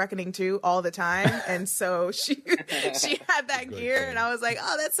Day of Reckoning 2 all the time. And so she had that gear and I was like,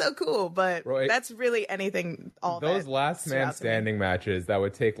 oh, that's so cool. But that's really anything. Those last man standing matches that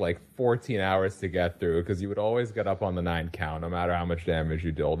would take like 14 hours to get through because you would always get up on the 9 count no matter how much damage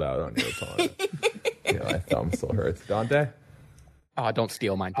you doled out on your opponent. My thumb still hurts. Dante? Oh, don't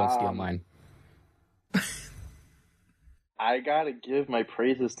steal mine. Don't steal mine. I gotta give my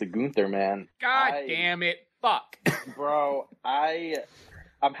praises to Gunther, man. God damn it. Fuck. Bro,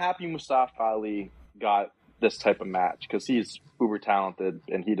 I'm happy Mustafa Ali got this type of match because he's uber talented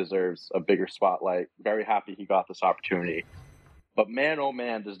and he deserves a bigger spotlight. Very happy he got this opportunity. But man, oh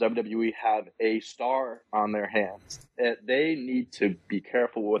man, does WWE have a star on their hands. They need to be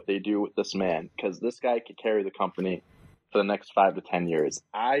careful what they do with this man because this guy could carry the company for the next 5 to 10 years.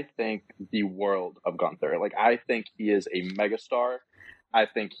 I think the world of Gunther. Like, I think he is a megastar. I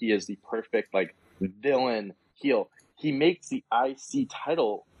think he is the perfect, like, villain heel. He makes the IC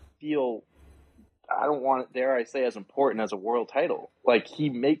title feel, I don't want it, dare I say, as important as a world title. Like, he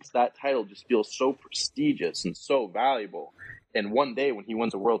makes that title just feel so prestigious and so valuable. And one day when he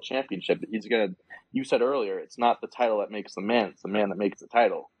wins a world championship, he's going to, you said earlier, it's not the title that makes the man, it's the man that makes the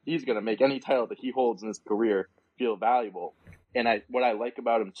title. He's going to make any title that he holds in his career feel valuable. And what I like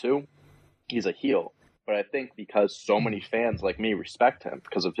about him too, he's a heel. But I think because so many fans like me respect him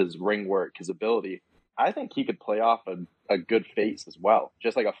because of his ring work, his ability, I think he could play off a good face as well.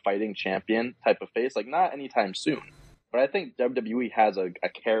 Just like a fighting champion type of face. Like, not anytime soon. But I think WWE has a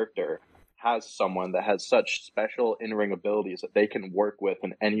character, has someone that has such special in-ring abilities that they can work with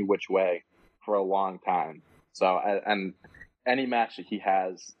in any which way for a long time. So, and any match that he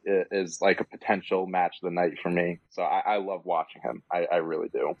has is like a potential match of the night for me. So I love watching him. I really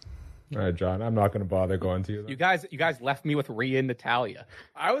do. All right, John, I'm not going to bother going to you. You guys left me with Rhea and Natalia.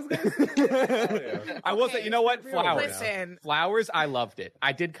 I was going to say Natalia. I wasn't, you know what? Flowers. Listen. Flowers, I loved it.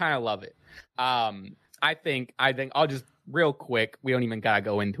 I did kind of love it. I think I'll just real quick, we don't even got to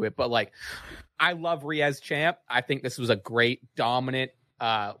go into it, but like, I love Rhea as champ. I think this was a great dominant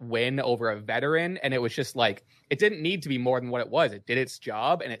win over a veteran. And it was just like, it didn't need to be more than what it was. It did its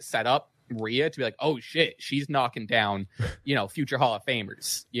job and it set up Rhea to be like, oh shit, she's knocking down, future Hall of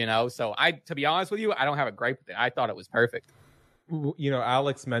Famers, So to be honest with you, I don't have a gripe with it. I thought it was perfect.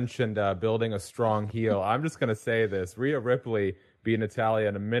 Alex mentioned building a strong heel. I'm just going to say this. Rhea Ripley beat Natalia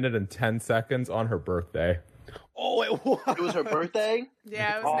in 1 minute and 10 seconds on her birthday. Oh, it was. It was her birthday?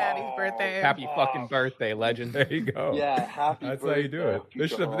 Yeah, it was Natty's birthday. Happy fucking birthday, legend. There you go. Yeah, happy That's birthday. how you do it. They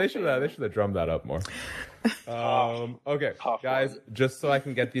should have drummed that up more. Okay, guys, just so I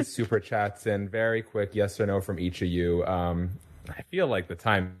can get these super chats in very quick, yes or no from each of you. I feel like the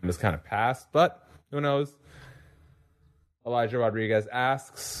time has kind of passed, but who knows? Elijah Rodriguez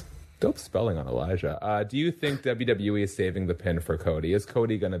asks, dope spelling on Elijah. Do you think WWE is saving the pin for Cody? Is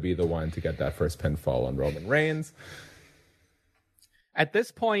Cody going to be the one to get that first pinfall on Roman Reigns? At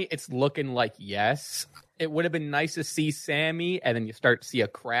this point, it's looking like yes. It would have been nice to see Sammy, and then you start to see a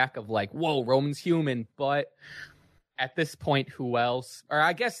crack of like, whoa, Roman's human. But at this point, who else? Or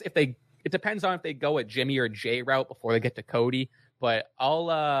I guess it depends on if they go a Jimmy or Jay route before they get to Cody. But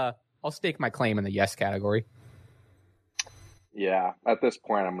I'll stake my claim in the yes category. Yeah, at this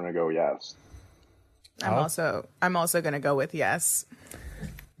point, I'm going to go yes. I'm also going to go with yes.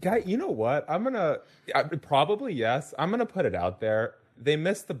 Guy, you know what? Probably yes. I'm going to put it out there. They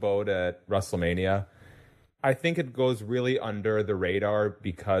missed the boat at WrestleMania. I think it goes really under the radar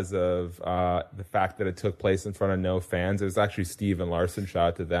because of the fact that it took place in front of no fans. It was actually Steve and Larson, shout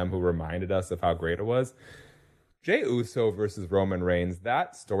out to them, who reminded us of how great it was. Jey Uso versus Roman Reigns,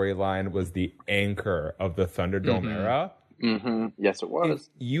 that storyline was the anchor of the Thunderdome era. Mm-hmm. Yes, it was.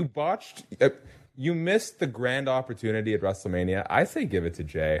 You botched... you missed the grand opportunity at WrestleMania. I say give it to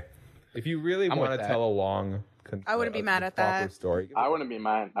Jay. If you really want to tell a long... I wouldn't be mad at that. Story, I wouldn't be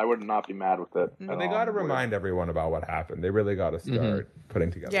mad. I would not be mad with it. And they got to remind everyone about what happened. They really got to start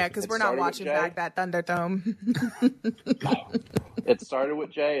putting together. Yeah, because we're not watching back that Thunderdome. It started with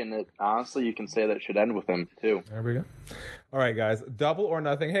Jay, and honestly, you can say that it should end with him, too. There we go. All right, guys. Double or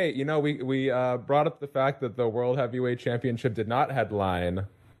nothing. Hey, we brought up the fact that the World Heavyweight Championship did not headline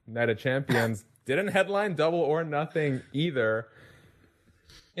Night of Champions. Didn't headline Double or Nothing either.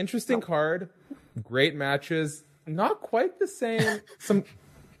 Interesting card. Great matches. Not quite the same. Some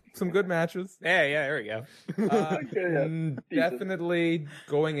good matches. Yeah, there we go. Definitely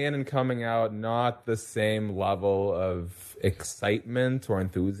going in and coming out, not the same level of excitement or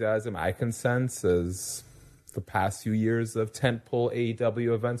enthusiasm I can sense as the past few years of tentpole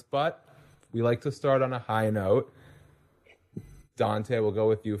AEW events, but we like to start on a high note. Dante, we'll go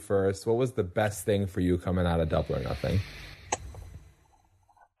with you first. What was the best thing for you coming out of Double or Nothing?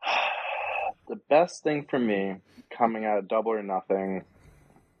 The best thing for me coming out of Double or Nothing,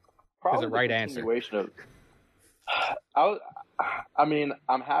 probably the right answer.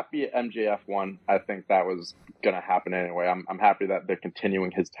 I'm happy MJF won. I think that was going to happen anyway. I'm happy that they're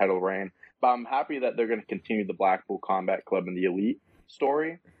continuing his title reign, but I'm happy that they're going to continue the Blackpool Combat Club and the Elite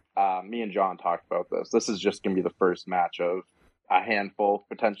story. me and John talked about this. This is just going to be the first match of a handful,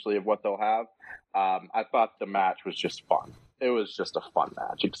 potentially, of what they'll have. I thought the match was just fun. It was just a fun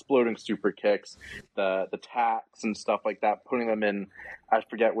match. Exploding super kicks, the tacks and stuff like that, putting them in, I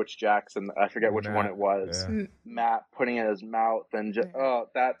forget which Matt, one it was. Yeah. Matt putting it in his mouth and just,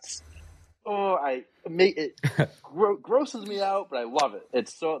 grosses me out, but I love it.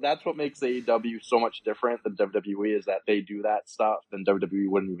 That's what makes AEW so much different than WWE, is that they do that stuff and WWE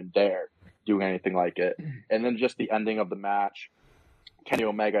wouldn't even dare do anything like it. And then just the ending of the match, Kenny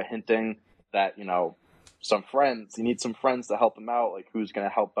Omega hinting that, you know, he needs some friends to help him out, like who's going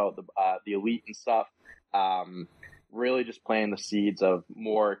to help out the Elite and stuff. Really just planting the seeds of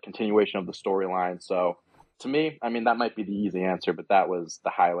more continuation of the storyline. So to me, I mean, that might be the easy answer, but that was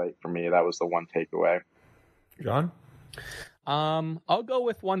the highlight for me. That was the one takeaway. John? I'll go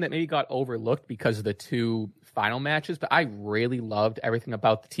with one that maybe got overlooked because of the two final matches, but I really loved everything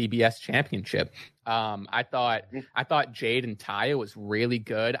about the TBS championship. I thought Jade and Taya was really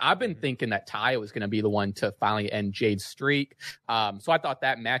good. I've been thinking that Taya was going to be the one to finally end Jade's streak. So I thought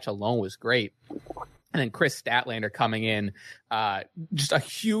that match alone was great. And then Chris Statlander coming in, just a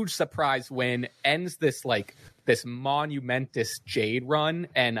huge surprise win, ends this monumentous Jade run.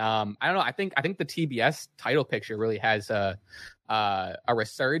 And I don't know, I think the TBS title picture really has a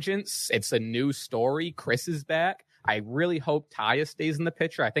resurgence. It's a new story. Chris is back. I really hope Taya stays in the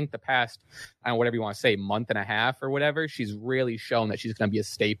picture. I think the past, I don't know, whatever you want to say, month and a half or whatever, she's really shown that she's going to be a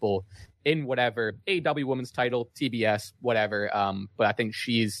staple in whatever AEW women's title, TBS, whatever. But I think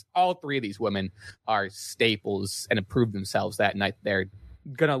all three of these women are staples and have proved themselves that night. They're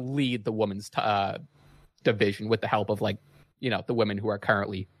going to lead the women's division with the help of, like, you know, the women who are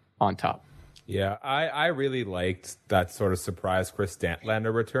currently on top. Yeah, I really liked that sort of surprise Chris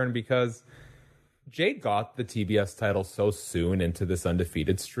Statlander return, because Jade got the TBS title so soon into this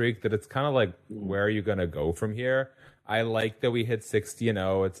undefeated streak that it's kind of like, where are you going to go from here? I like that we hit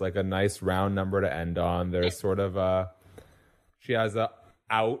 60-0. It's like a nice round number to end on. There's sort of she has a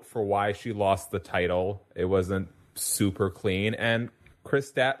out for why she lost the title. It wasn't super clean. And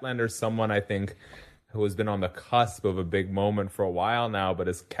Chris Statlander's someone, I think, who has been on the cusp of a big moment for a while now, but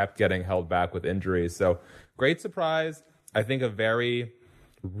has kept getting held back with injuries. So great surprise. I think a very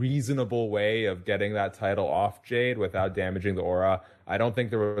reasonable way of getting that title off Jade without damaging the aura. I don't think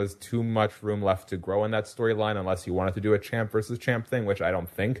there was too much room left to grow in that storyline unless you wanted to do a champ versus champ thing, which I don't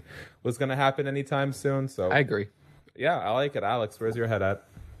think was going to happen anytime soon. So I agree. Yeah, I like it. Alex, where's your head at?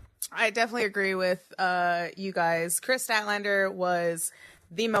 I definitely agree with you guys. Chris Statlander was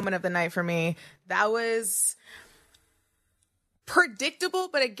the moment of the night for me. That was predictable,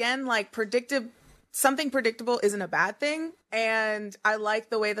 but again, like, something predictable isn't a bad thing. And I like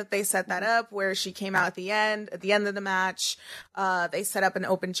the way that they set that up, where she came out at the end of the match. They set up an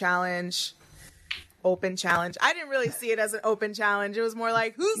open challenge. I didn't really see it as an open challenge. It was more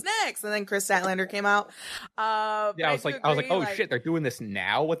like, who's next? And then Chris Statlander came out. I was like, oh shit, they're doing this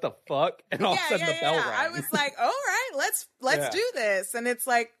now? What the fuck? And all of a sudden the bell rang. I was like, all right, let's do this. And it's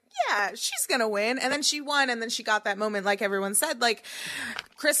like, yeah, she's gonna win. And then she won, and then she got that moment, like everyone said. Like,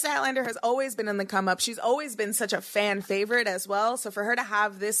 Chris Statlander has always been in the come up. She's always been such a fan favorite as well. So for her to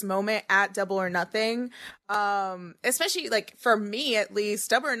have this moment at Double or Nothing, especially, like, for me at least,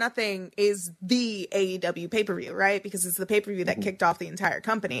 Double or Nothing is the AEW pay-per-view, right? Because it's the pay-per-view that kicked off the entire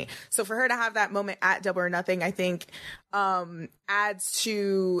company. So for her to have that moment at Double or Nothing, I think adds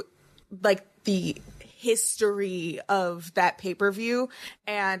to, like, the history of that pay-per-view,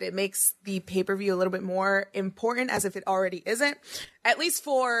 and it makes the pay-per-view a little bit more important, as if it already isn't, at least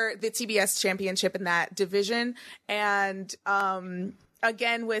for the TBS championship in that division. And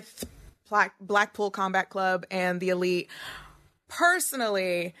again, with Blackpool Combat Club and the Elite,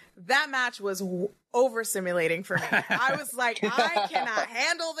 personally, that match was overstimulating for me. I was like, I cannot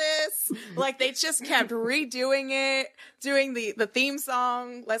handle this. Like, they just kept redoing it, doing the theme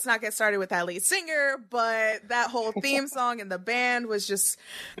song. Let's not get started with that lead singer, but that whole theme song and the band was just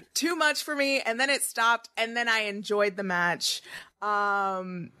too much for me. And then it stopped, and then I enjoyed the match.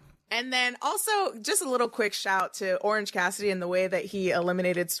 And then also, just a little quick shout to Orange Cassidy and the way that he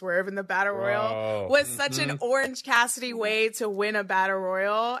eliminated Swerve in the Battle Royal was such an Orange Cassidy way to win a Battle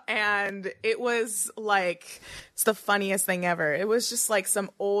Royal. And it was like, it's the funniest thing ever. It was just like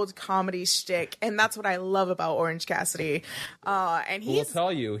some old comedy shtick. And that's what I love about Orange Cassidy. And we'll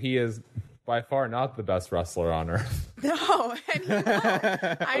tell you, he is by far not the best wrestler on earth. No, and he won't.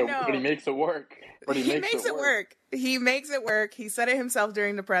 I know. But he makes it work. He makes it work. He makes it work. He said it himself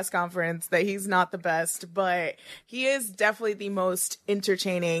during the press conference that he's not the best, but he is definitely the most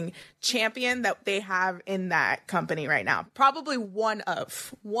entertaining champion that they have in that company right now. Probably one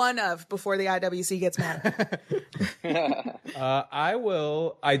of before the IWC gets mad.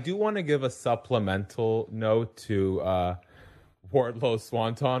 I do want to give a supplemental note to Wardlow's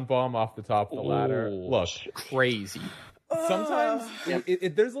Swanton Bomb off the top of the ladder. Look, crazy. Sometimes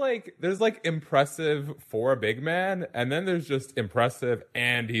there's like impressive for a big man, and then there's just impressive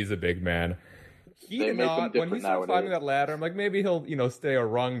and he's a big man. He did not, when he started climbing that ladder, I'm like, maybe he'll stay a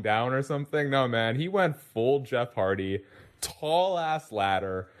rung down or something. No, man, he went full Jeff Hardy, tall ass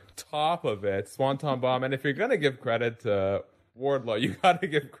ladder, top of it, Swanton Bomb. And if you're gonna give credit to Wardlow, you gotta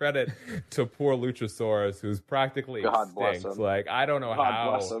give credit to poor Luchasaurus, who's practically extinct. Like, I don't know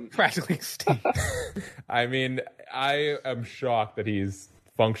how practically extinct. I mean, I am shocked that he's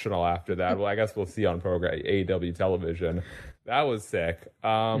functional after that. Well, I guess we'll see on program AEW television. That was sick.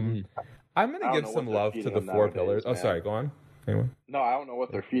 I'm gonna give some love to the four pillars. Oh, sorry, go on. Anyway. No, I don't know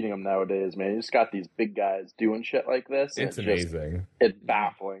what they're feeding him nowadays, man. You just got these big guys doing shit like this. It's amazing. It's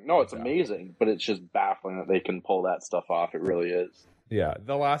baffling. No, it's amazing, but it's just baffling that they can pull that stuff off. It really is. Yeah,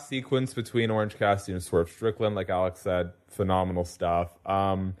 the last sequence between Orange Cassidy and Swerve Strickland, like Alex said, phenomenal stuff.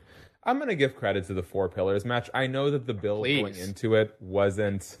 I'm going to give credit to the Four Pillars match. I know that the build going into it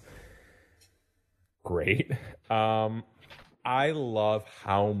wasn't great. I love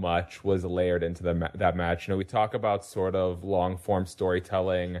how much was layered into that match. We talk about sort of long-form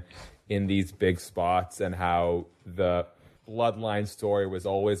storytelling in these big spots and how the bloodline story was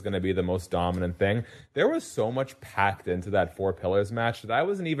always going to be the most dominant thing. There was so much packed into that Four Pillars match that I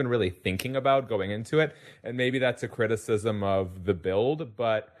wasn't even really thinking about going into it. And maybe that's a criticism of the build,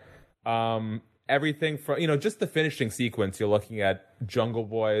 but everything from, just the finishing sequence, you're looking at Jungle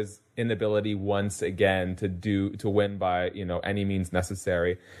Boy's inability once again to win by, any means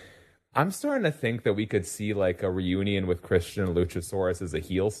necessary. I'm starting to think that we could see like a reunion with Christian and Luchasaurus as a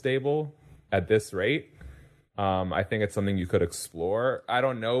heel stable at this rate. I think it's something you could explore. I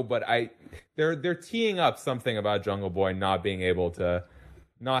don't know, but they're teeing up something about Jungle Boy not being able to,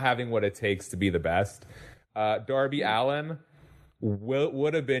 not having what it takes to be the best. Darby Allin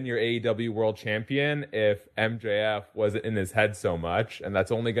would have been your AEW World Champion if MJF wasn't in his head so much, and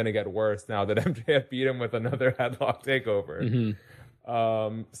that's only going to get worse now that MJF beat him with another headlock takeover.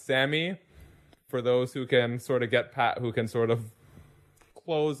 Mm-hmm. Sammy, for those who can sort of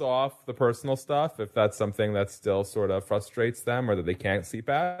close off the personal stuff, if that's something that still sort of frustrates them or that they can't see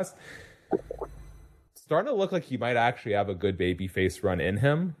past, starting to look like he might actually have a good babyface run in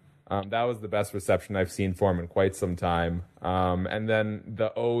him. That was the best reception I've seen for him in quite some time. And then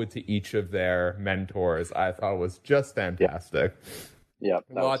the ode to each of their mentors I thought was just fantastic. Yep.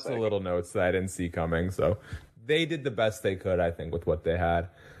 Lots of little notes that I didn't see coming. So they did the best they could, I think, with what they had.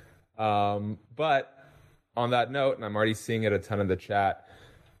 But on that note, and I'm already seeing it a ton in the chat,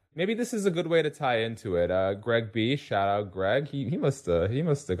 maybe this is a good way to tie into it. Greg B, shout out Greg. He must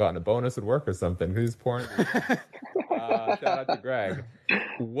have gotten a bonus at work or something. He's pouring. Shout out to Greg.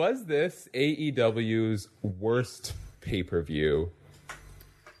 Was this AEW's worst pay-per-view?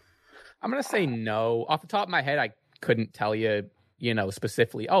 I'm gonna say no. Off the top of my head, I couldn't tell you,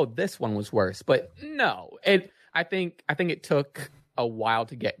 specifically. Oh, this one was worse, but no. I think it took a while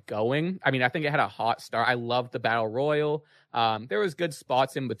to get going. I mean, I think it had a hot start. I loved the Battle Royal. There was good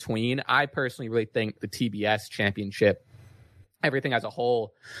spots in between. I personally really think the TBS Championship, everything as a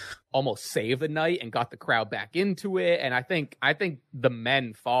whole, almost saved the night and got the crowd back into it. And I think the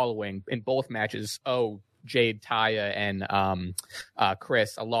men following in both matches owe Jade, Taya, and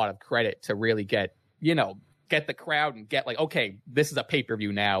Chris a lot of credit to really get the crowd and get like, okay, this is a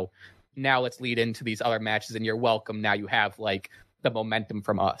pay-per-view now. Now let's lead into these other matches, and you're welcome. Now you have like the momentum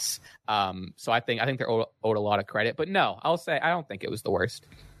from us. So I think they're owed a lot of credit. But no, I'll say I don't think it was the worst.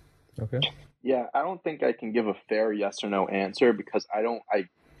 Okay. Yeah, I don't think I can give a fair yes or no answer because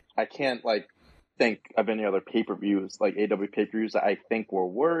I can't like think of any other pay-per-views, like AEW pay-per-views that I think were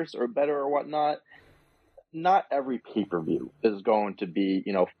worse or better or whatnot. Not every pay-per-view is going to be,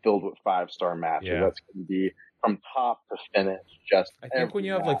 filled with 5-star matches. Yeah. That's going to be from top to finish. I think when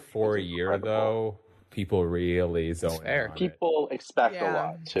you have like 4 a year, though, people really zone in on People expect a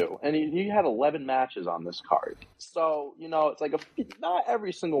lot too, and you had 11 matches on this card, so it's like not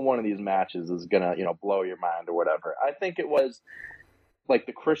every single one of these matches is gonna blow your mind or whatever. I think it was like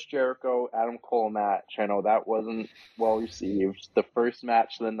the Chris Jericho Adam Cole match. I know that wasn't well received. The first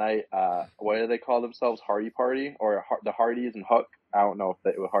match of the night, what do they call themselves? Hardy Party or the Hardys and Hook? I don't know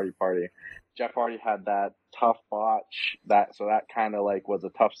if it was Hardy Party. Jeff Hardy had that tough botch, that kind of like was a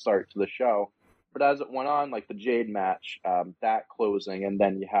tough start to the show. But as it went on, like the Jade match, that closing, and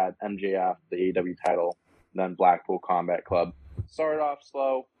then you had MJF, the AEW title, and then Blackpool Combat Club. Started off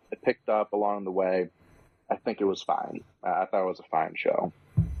slow, it picked up along the way. I think it was fine. I thought it was a fine show.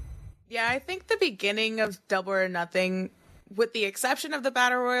 Yeah, I think the beginning of Double or Nothing, with the exception of the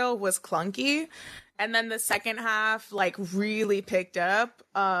Battle Royal, was clunky. And then the second half, like, really picked up,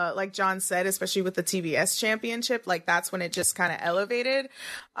 like John said, especially with the TBS championship. Like, that's when it just kind of elevated.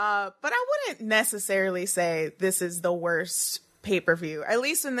 But I wouldn't necessarily say this is the worst pay-per-view, at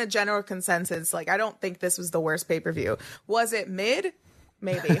least in the general consensus. Like, I don't think this was the worst pay-per-view. Was it mid?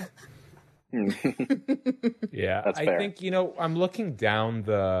 Maybe. Yeah, That's I fair. think, I'm looking down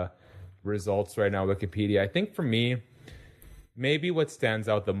the results right now, Wikipedia. I think for me, maybe what stands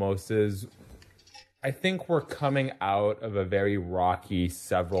out the most is I think we're coming out of a very rocky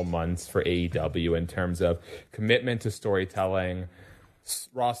several months for AEW in terms of commitment to storytelling,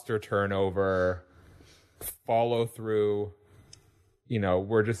 roster turnover, follow through.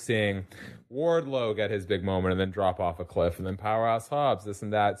 We're just seeing Wardlow get his big moment and then drop off a cliff, and then Powerhouse Hobbs, this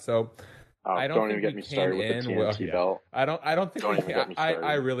and that. So I don't even think get me started with the TNT belt. I don't think Don't even get me started.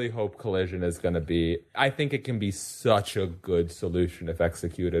 I really hope Collision is going to be. I think it can be such a good solution if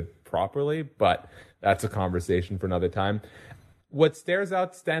executed properly, but that's a conversation for another time. What stands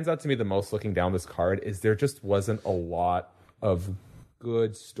out to me the most looking down this card is there just wasn't a lot of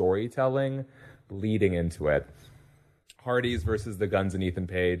good storytelling leading into it. Hardy's versus the Guns and Ethan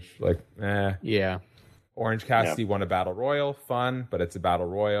Page, Yeah. Orange Cassidy won a battle royal, fun, but it's a battle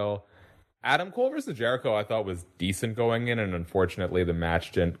royal. Adam Cole versus Jericho I thought was decent going in, and unfortunately the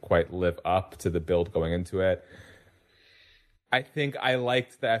match didn't quite live up to the build going into it. I think I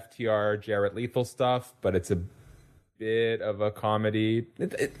liked the FTR Jarrett Lethal stuff, but it's a bit of a comedy.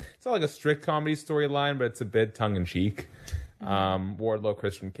 It's not like a strict comedy storyline, but it's a bit tongue-in-cheek. Wardlow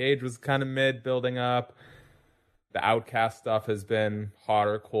Christian Cage was kind of mid, building up. The Outcast stuff has been hot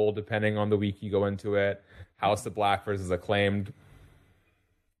or cold depending on the week you go into it. House of Black versus Acclaimed.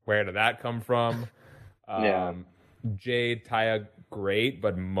 Where did that come from? Jade, Taya, great,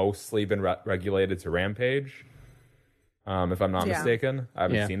 but mostly been regulated to Rampage. If I'm not mistaken. I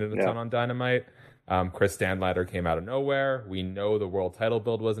haven't seen it a ton on Dynamite. Chris Stanlatter came out of nowhere. We know the world title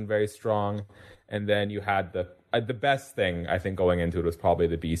build wasn't very strong. And then you had the best thing, I think, going into it was probably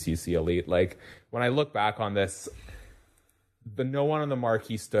the BCC Elite. Like, when I look back on this, the no one on the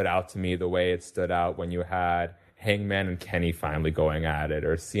marquee stood out to me the way it stood out when you had Hangman and Kenny finally going at it,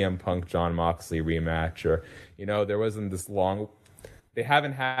 or CM Punk John Moxley rematch, or there wasn't this long. They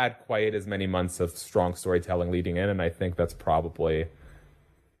haven't had quite as many months of strong storytelling leading in, and I think that's probably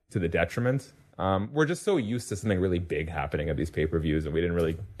to the detriment. We're just so used to something really big happening at these pay-per-views, and we didn't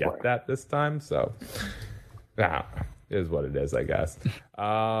really get that this time. So, it is what it is, I guess.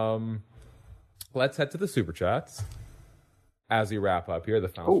 Let's head to the Super Chats. As we wrap up here, the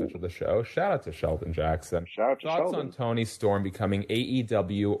final stretch of the show. Shout out to Sheldon Jackson. Thoughts on Toni Storm becoming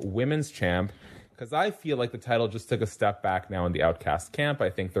AEW Women's Champ? Because I feel like the title just took a step back now in the Outcast camp. I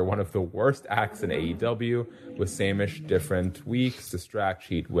think they're one of the worst acts in AEW, with same-ish, different weeks, distract,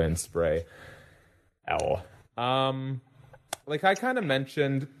 cheat, win, spray. L. Like I kind of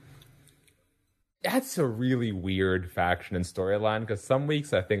mentioned, that's a really weird faction and storyline, because some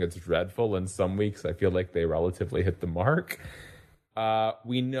weeks I think it's dreadful, and some weeks I feel like they relatively hit the mark.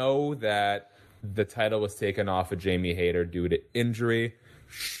 We know that the title was taken off of Jamie Hayter due to injury.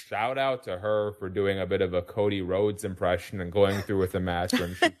 Shout out to her for doing a bit of a Cody Rhodes impression and going through with a match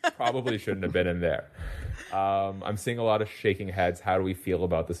when she probably shouldn't have been in there. I'm seeing a lot of shaking heads. How do we feel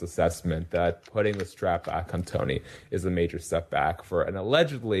about this assessment that putting the strap back on Toni is a major step back for an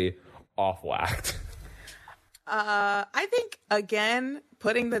allegedly awful act? I think, again,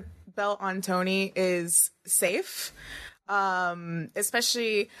 putting the belt on Toni is safe,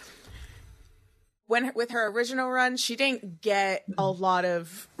 especially with her original run. She didn't get a lot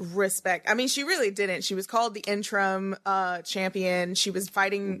of respect. I mean, she really didn't. She was called the interim champion. She was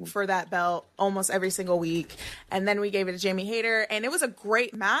fighting for that belt almost every single week. And then we gave it to Jamie Hayter, and it was a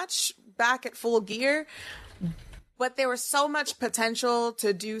great match back at Full Gear. But there was so much potential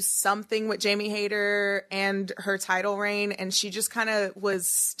to do something with Jamie Hayter and her title reign, and she just kind of was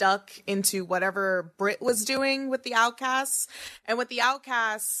stuck into whatever Britt was doing with the Outcasts. And with the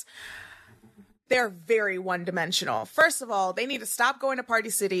Outcasts, they're very one-dimensional. First of all, they need to stop going to Party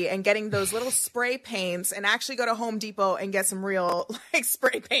City and getting those little spray paints and actually go to Home Depot and get some real like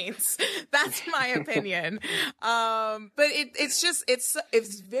spray paints. That's my opinion. But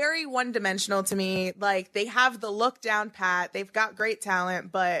it's very one-dimensional to me. Like, they have the look down pat. They've got great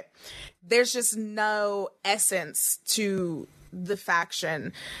talent, but there's just no essence to the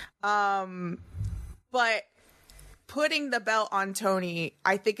faction. But putting the belt on Tony,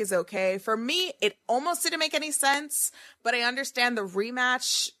 I think, is okay. For me, it almost didn't make any sense, but I understand the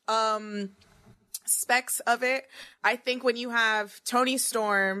rematch specs of it. I think when you have Tony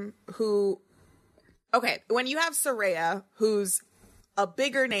Storm, when you have Saraya, who's a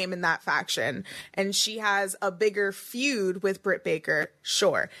bigger name in that faction, and she has a bigger feud with Britt Baker,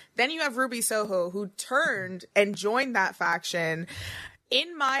 sure. Then you have Ruby Soho, who turned and joined that faction.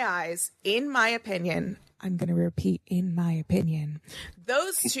 In my eyes, in my opinion, I'm going to repeat, in my opinion,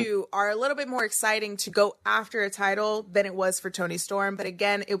 those two are a little bit more exciting to go after a title than it was for Tony Storm. But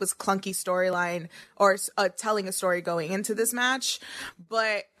again, it was clunky storyline or telling a story going into this match.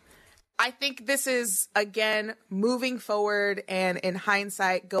 But I think this is, again, moving forward, and in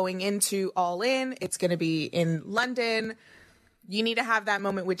hindsight, going into All In, it's going to be in London. You need to have that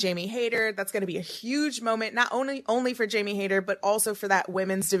moment with Jamie Hayter. That's going to be a huge moment, not only for Jamie Hayter, but also for that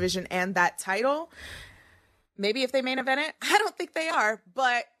women's division and that title. Maybe if they main event it, I don't think they are,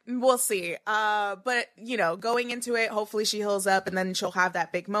 but we'll see. But, you know, going into it, hopefully she heals up and then she'll have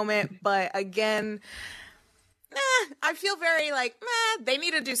that big moment. But again, I feel very like, they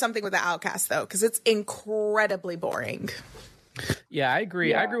need to do something with the Outcast, though, because it's incredibly boring. Yeah, I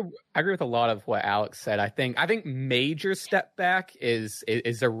agree. Yeah. I agree with a lot of what Alex said. I think major step back is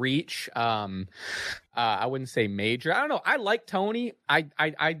a reach. I wouldn't say major. I don't know. I like Tony. I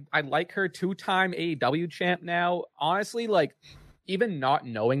like her 2-time AEW champ now. Honestly, like, even not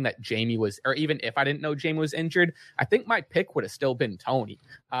knowing that Jamie was, or even if I didn't know Jamie was injured, I think my pick would have still been Tony.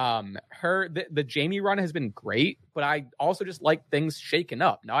 The Jamie run has been great, but I also just like things shaken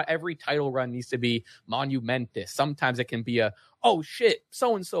up. Not every title run needs to be monumentous. Sometimes it can be a, oh shit,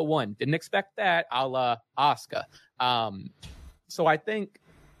 so-and-so won. Didn't expect that, a la Asuka. So I think,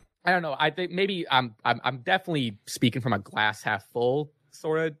 I don't know. I think maybe I'm definitely speaking from a glass half full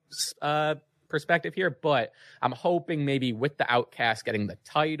sort of perspective here, but I'm hoping maybe with the Outcast getting the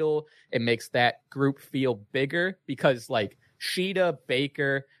title, it makes that group feel bigger, because like Sheeta,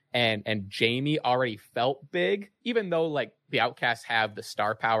 Baker, and Jamie already felt big, even though like the Outcasts have the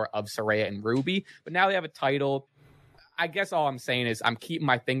star power of Saraya and Ruby, but now they have a title. I guess all I'm saying is I'm keeping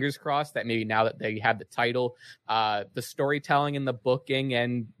my fingers crossed that maybe now that they have the title, the storytelling and the booking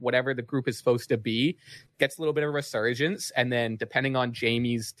and whatever the group is supposed to be gets a little bit of a resurgence. And then depending on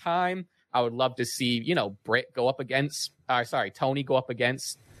Jamie's time, I would love to see, you know, Tony go up against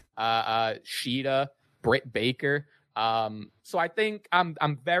Sheeta, Britt Baker. So I think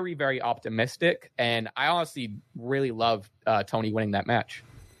I'm very, very optimistic, and I honestly really love Tony winning that match.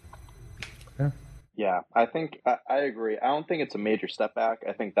 Yeah, I think I agree. I don't think it's a major step back.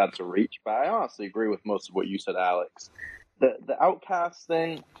 I think that's a reach, but I honestly agree with most of what you said, Alex. The Outcast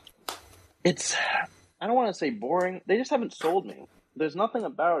thing, I don't want to say boring. They just haven't sold me. There's nothing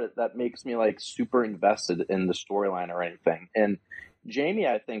about it that makes me like super invested in the storyline or anything. And Jamie,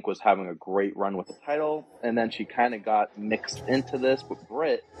 I think, was having a great run with the title, and then she kind of got mixed into this with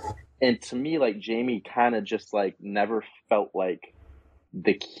Britt. And to me, like, Jamie kind of just like never felt like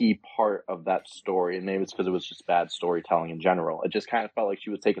the key part of that story. And maybe it's because it was just bad storytelling in general. It just kind of felt like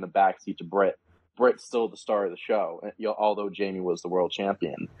she was taking a backseat to Britt. Britt's still the star of the show, although Jamie was the world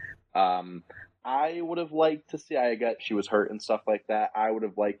champion. I would have liked to see, I get she was hurt and stuff like that. I would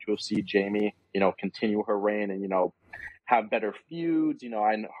have liked to have seen Jamie, continue her reign and, have better feuds.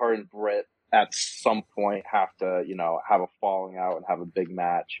 Her and Britt at some point have to, have a falling out and have a big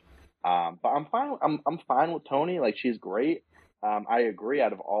match. But I'm fine. I'm fine with Tony. Like, she's great. I agree.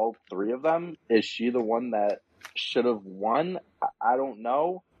 Out of all three of them, is she the one that should have won? I don't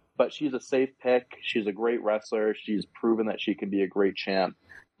know, but she's a safe pick. She's a great wrestler. She's proven that she can be a great champ.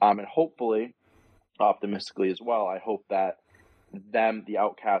 And hopefully, optimistically as well, I hope that the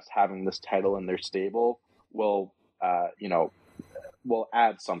Outcasts having this title in their stable will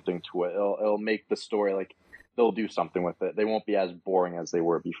add something to it. It'll make the story, like, they'll do something with it. They won't be as boring as they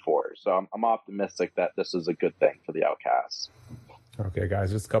were before. So I'm optimistic that this is a good thing for the Outcasts. Okay,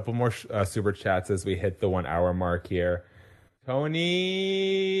 guys, just a couple more super chats as we hit the 1 hour mark here.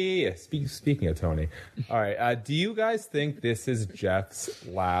 Tony, speaking of Tony, all right, do you guys think this is Jeff's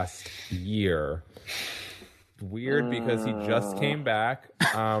last year? Weird, because he just came back.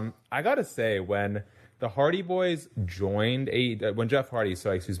 I gotta say, when the Hardy Boys joined when Jeff Hardy,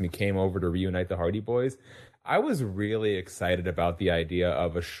 came over to reunite the Hardy Boys, I was really excited about the idea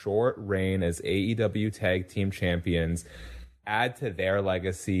of a short reign as AEW Tag Team Champions, add to their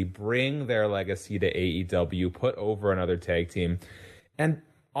legacy, bring their legacy to AEW, put over another tag team. And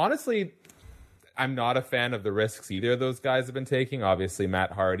honestly, I'm not a fan of the risks either of those guys have been taking. Obviously,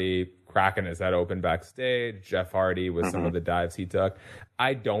 Matt Hardy cracking his head open backstage, Jeff Hardy with some of the dives he took.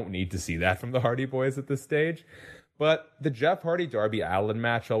 I don't need to see that from the Hardy Boys at this stage. But the Jeff Hardy-Darby Allin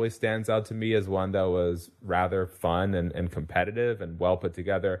match always stands out to me as one that was rather fun and competitive and well put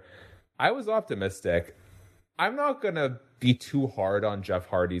together. I was optimistic. I'm not going to be too hard on Jeff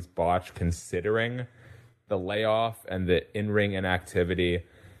Hardy's botch considering the layoff and the in-ring inactivity.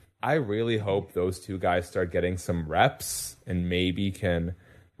 I really hope those two guys start getting some reps and maybe can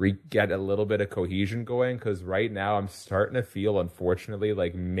get a little bit of cohesion going, because right now I'm starting to feel, unfortunately,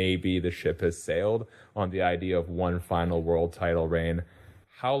 like maybe the ship has sailed on the idea of one final world title reign.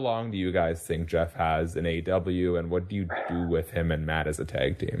 How long do you guys think Jeff has in AEW, and what do you do with him and Matt as a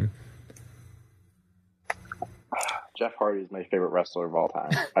tag team? Jeff Hardy is my favorite wrestler of all time.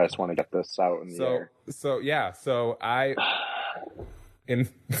 I just want to get this out in the air. In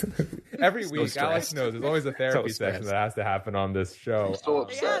every week, Alex knows there's always a therapy session that has to happen on this show.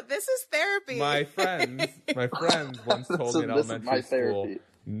 Yeah, this is therapy. My friends once told me in elementary school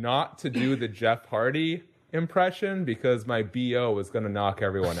not to do the Jeff Hardy impression because my BO was going to knock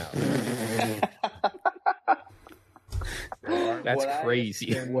everyone out. That's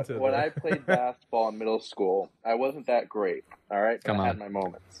crazy. When I played basketball in middle school, I wasn't that great. All right, I had my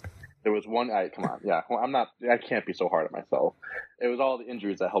moments. There was one. Come on, yeah. Well, I can't be so hard on myself. It was all the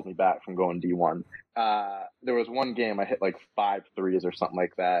injuries that held me back from going D1. There was one game I hit like 5 threes or something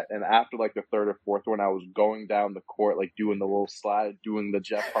like that, and after like the third or fourth one, I was going down the court like doing the little slide, doing the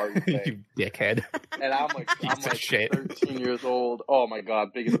Jeff Hardy thing. You dickhead. And I'm like 13 years old. Oh my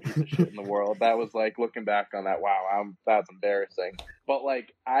god, biggest piece of shit in the world. That was like looking back on that. Wow, that's embarrassing. But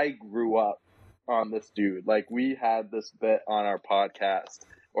like I grew up on this dude. Like we had this bit on our podcast,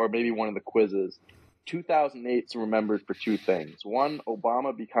 or maybe one of the quizzes. 2008's remembered for 2 things. One,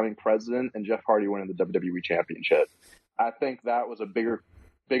 Obama becoming president, and Jeff Hardy winning the WWE Championship. I think that was a bigger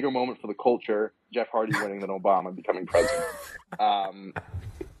moment for the culture, Jeff Hardy winning than Obama becoming president.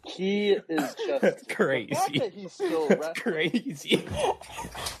 He is just crazy. The fact that he's still wrestling. Crazy.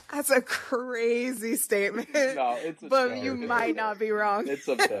 That's a crazy statement. No, it's a but joke. you might not be wrong. It's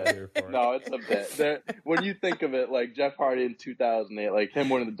a bit. No, it's a bit. When you think of it, like Jeff Hardy in 2008, like him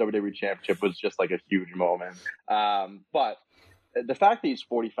winning the WWE Championship was just like a huge moment. But the fact that he's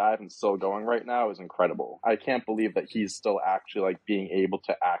 45 and still going right now is incredible. I can't believe that he's still actually like being able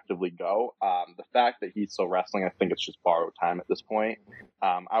to actively go. The fact that he's still wrestling, I think it's just borrowed time at this point.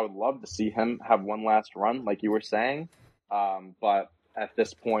 I would love to see him have one last run, like you were saying. But at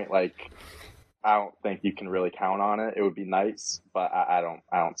this point, like, I don't think you can really count on it. It would be nice, but I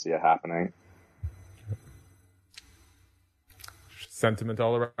don't see it happening. Sentiment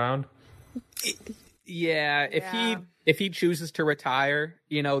all around. Yeah, if he chooses to retire,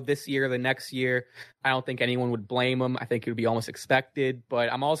 this year or the next year, I don't think anyone would blame him. I think it would be almost expected.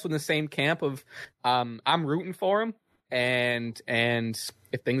 But I'm also in the same camp of I'm rooting for him, and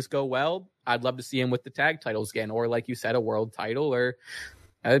if things go well, I'd love to see him with the tag titles again, or like you said, a world title or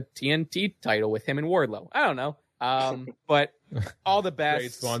a TNT title with him and Wardlow. I don't know. But all the best.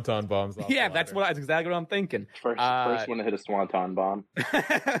 Great swanton bombs. Yeah, that's exactly what I'm thinking. First one to hit a swanton bomb.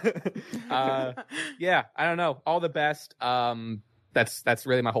 Yeah, I don't know. All the best. That's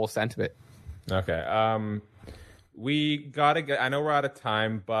really my whole sentiment. Okay. We gotta get. I know we're out of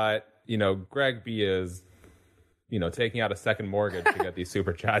time, but Greg B is taking out a second mortgage to get these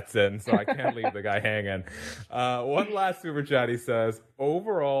super chats in, so I can't leave the guy hanging. One last super chat, he says,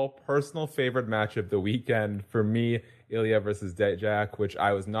 overall personal favorite match of the weekend for me, Ilya versus Jack, which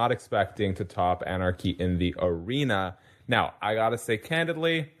I was not expecting to top Anarchy in the Arena. Now, I gotta say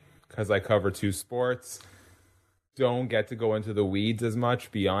candidly, because I cover 2 sports, don't get to go into the weeds as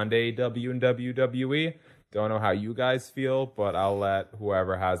much beyond AEW and WWE. Don't know how you guys feel, but I'll let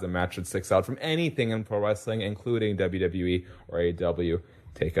whoever has a match that sticks out from anything in pro wrestling, including WWE or AEW,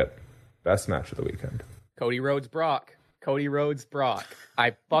 take it. Best match of the weekend. Cody Rhodes Brock.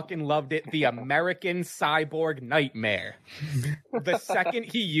 I fucking loved it. The American Cyborg Nightmare. The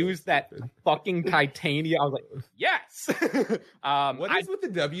second he used that fucking titanium, I was like, yes. What is with the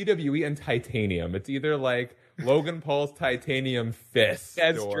WWE and titanium? It's either like Logan Paul's titanium fist.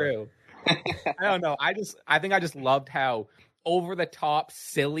 That's true. I don't know. I think I just loved how over the top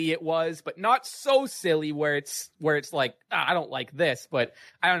silly it was, but not so silly where it's like, I don't like this, but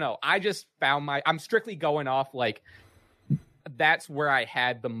I don't know. I just found I'm strictly going off like that's where I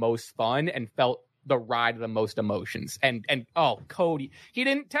had the most fun and felt the ride of the most emotions. And oh, Cody, he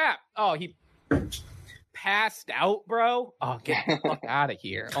didn't tap. Oh, he passed out, bro. Oh, get the fuck out of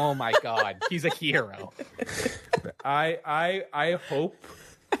here. Oh my God. He's a hero. I hope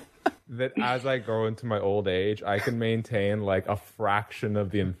that as I grow into my old age, I can maintain like a fraction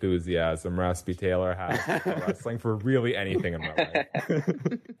of the enthusiasm Raspy Taylor has for wrestling for really anything in my life.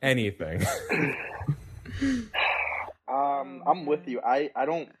 Anything. I'm with you. I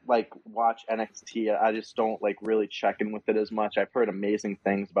don't like watch NXT. I just don't like really check in with it as much. I've heard amazing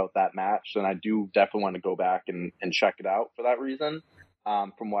things about that match, and I do definitely want to go back and check it out for that reason.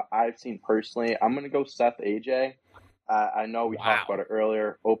 From what I've seen personally, I'm going to go Seth AJ. I know we talked about it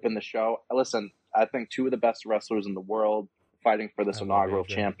earlier. Open the show. Listen, I think two of the best wrestlers in the world fighting for this inaugural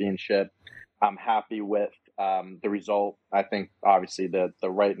championship. I'm happy with the result. I think obviously the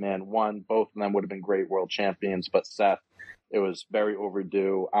right man won. Both of them would have been great world champions, but Seth, it was very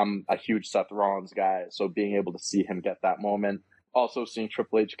overdue. I'm a huge Seth Rollins guy, so being able to see him get that moment, also seeing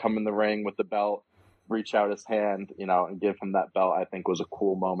Triple H come in the ring with the belt, reach out his hand, and give him that belt, I think was a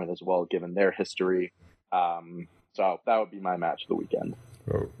cool moment as well, given their history. So that would be my match of the weekend.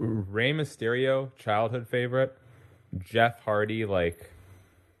 Rey Mysterio, childhood favorite. Jeff Hardy,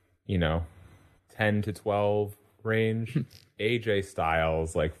 10 to 12 range. AJ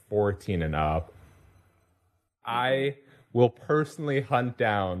Styles, 14 and up. I will personally hunt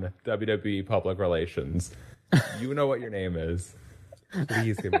down WWE public relations. You know what your name is.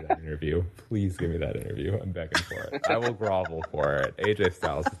 Please give me that interview. Please give me that interview. I'm begging for it. I will grovel for it. AJ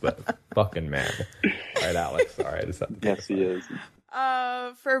Styles is the fucking man. All right, Alex. Sorry, I just have to. Yes, he is.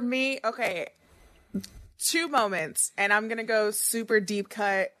 For me, okay, 2 moments, and I'm gonna go super deep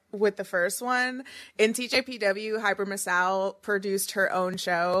cut with the first one. In TJPW, Hyper Masao produced her own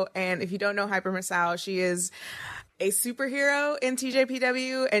show, and if you don't know Hyper Masao, she is a superhero in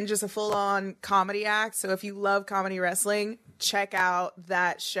TJPW and just a full-on comedy act. So if you love comedy wrestling, check out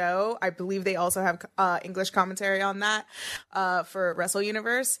that show. I believe they also have English commentary on that for Wrestle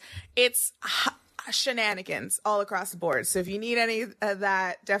Universe. It's shenanigans all across the board. So if you need any of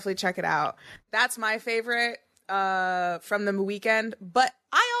that, definitely check it out. That's my favorite from the weekend. But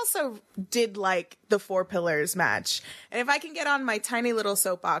I also did like the 4 Pillars match. And if I can get on my tiny little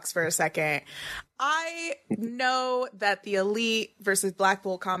soapbox for a second, I know that the Elite versus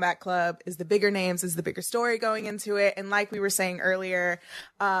Blackpool Combat Club is the bigger names, is the bigger story going into it. And like we were saying earlier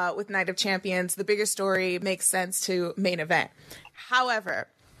with Night of Champions, the bigger story makes sense to main event. However,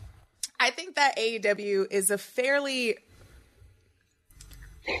 I think that AEW is a fairly,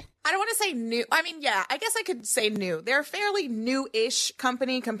 I don't want to say new. I mean, yeah, I guess I could say new. They're a fairly new-ish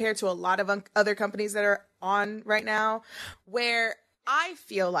company compared to a lot of other companies that are on right now, where I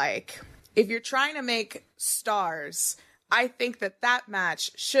feel like if you're trying to make stars, I think that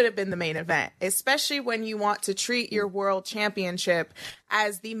match should have been the main event, especially when you want to treat your world championship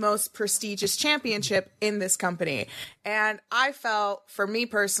as the most prestigious championship in this company. And I felt, for me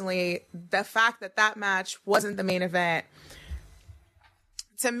personally, the fact that match wasn't the main event,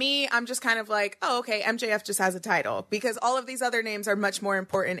 to me, I'm just kind of like, oh, okay, MJF just has a title, because all of these other names are much more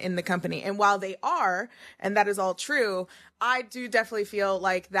important in the company. And while they are, and that is all true, I do definitely feel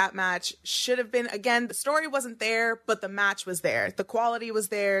like that match should have been, again, the story wasn't there, but the match was there. The quality was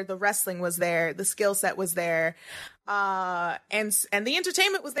there. The wrestling was there. The skill set was there. And the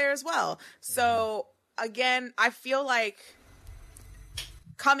entertainment was there as well. So again, I feel like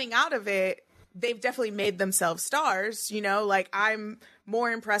coming out of it, they've definitely made themselves stars, I'm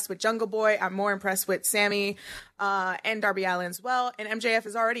more impressed with Jungle Boy. I'm more impressed with Sammy and Darby Allin as well. And MJF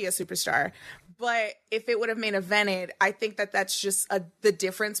is already a superstar. But if it would have main evented, I think that's just the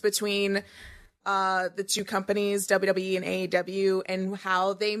difference between the two companies, WWE and AEW, and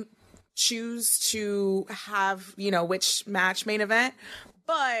how they choose to have, which match main event.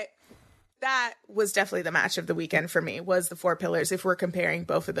 But that was definitely the match of the weekend for me, was the 4 Pillars, if we're comparing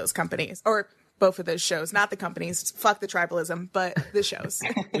both of those companies, or both of those shows, not the companies, fuck the tribalism, but the shows.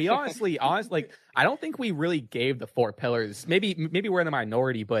 We honestly, I don't think we really gave the 4 Pillars, maybe we're in the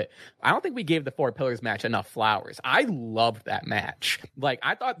minority, but I don't think we gave the 4 Pillars match enough flowers. I loved that match.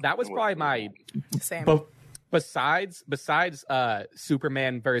 I thought that was probably my same. Besides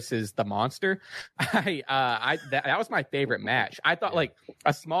Superman versus the Monster, that was my favorite match. I thought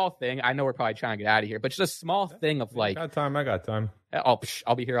a small thing. I know we're probably trying to get out of here, but just a small thing of I got time.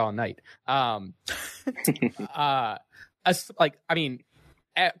 I'll be here all night.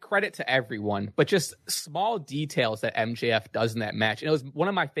 credit to everyone, but just small details that MJF does in that match. And it was one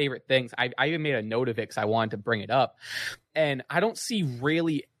of my favorite things. I even made a note of it because I wanted to bring it up. And I don't see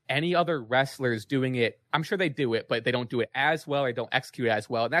really any other wrestlers doing it. I'm sure they do it, but they don't do it as well or don't execute it as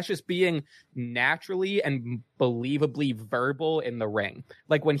well. And that's just being naturally and believably verbal in the ring.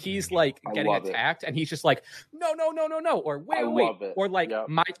 Like when he's like getting attacked and he's just like, no, or wait, or like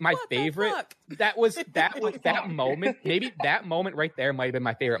my favorite, that was that moment. Maybe that moment right there might have been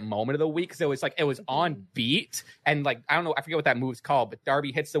my favorite moment of the week. So it was on beat. And like, I don't know, I forget what that move's called, but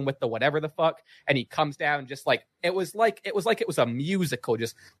Darby hits him with the whatever the fuck. And he comes down just like, it was a musical,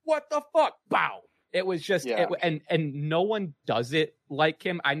 just what the fuck, bow. It was just, and no one does it like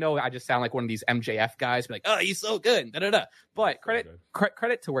him. I know I just sound like one of these MJF guys, like, oh, he's so good, da-da-da. But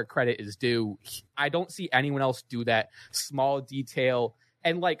credit to where credit is due. I don't see anyone else do that small detail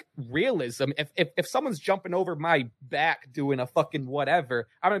and like realism. If someone's jumping over my back doing a fucking whatever,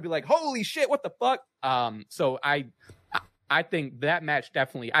 I'm gonna be like, holy shit, what the fuck? So I think that match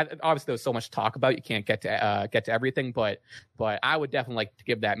definitely. Obviously, there was so much to talk about. You can't get to everything, but I would definitely like to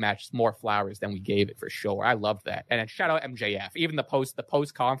give that match more flowers than we gave it for sure. I loved that, and shout out MJF. Even the post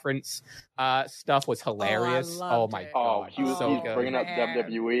conference stuff was hilarious. Oh my god! He was bringing up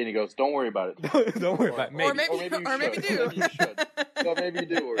WWE, and he goes, "Don't worry about it. Don't worry about it. Maybe. Or maybe do. Maybe you should. No, maybe you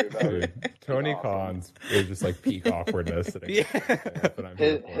do worry about it." Tony Khan's is just like peak awkwardness.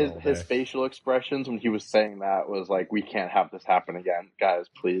 His facial expressions when he was saying that was like, "We can't have this happen again, guys.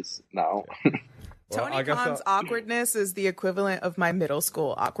 Please, no." Tony Khan's awkwardness is the equivalent of my middle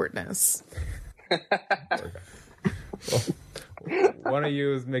school awkwardness. One of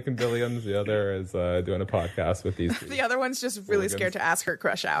you is making billions, the other is doing a podcast with these two. The other one's just really scared to ask her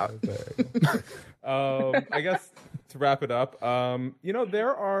crush out. I guess to wrap it up,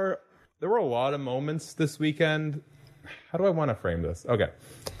 there were a lot of moments this weekend. How do I want to frame this? Okay,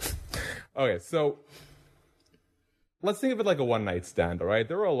 so let's think of it like a one-night stand, all right?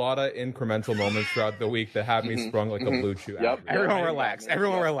 There were a lot of incremental moments throughout the week that had me sprung like a blue chew. Everyone relax.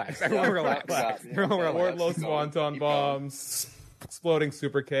 Wardlow swanton bombs, exploding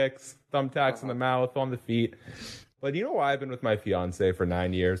super kicks, thumbtacks in the mouth, on the feet. But you know why I've been with my fiance for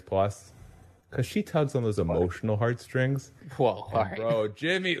 9 years plus? Because she tugs on those emotional heartstrings. Whoa, all right. Bro,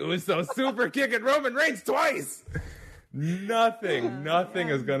 Jimmy Uso super kicking Roman Reigns twice. Nothing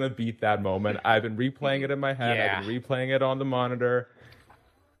is going to beat that moment. I've been replaying it in my head. I've been replaying it on the monitor.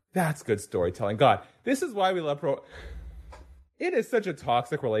 That's good storytelling. God, this is why we love pro. It is such a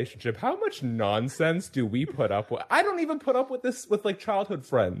toxic relationship. How much nonsense do we put up with? I don't even put up with this with like childhood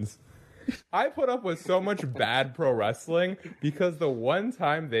friends. I put up with so much bad pro wrestling because the one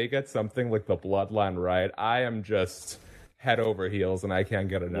time they get something like the bloodline right, I am just head over heels and I can't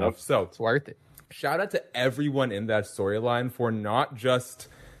get enough. So it's worth it. Shout out to everyone in that storyline for not just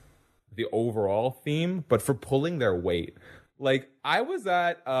the overall theme, but for pulling their weight. Like, I was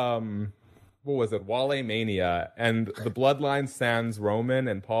at, Wale Mania, and the Bloodline sans Roman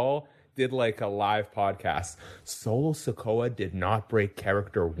and Paul did like a live podcast. Solo Sikoa did not break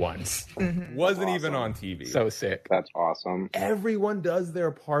character once. Wasn't even on TV. So sick. That's awesome. Everyone does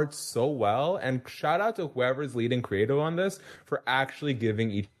their parts so well, and shout out to whoever's leading creative on this for actually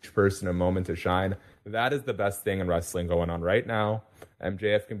giving each person a moment to shine. That is the best thing in wrestling going on right now.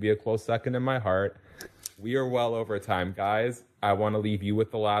 MJF can be a close second in my heart. We are well over time, guys. I want to leave you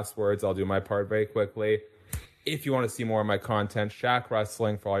with the last words. I'll do my part very quickly. If you want to see more of my content, Shaq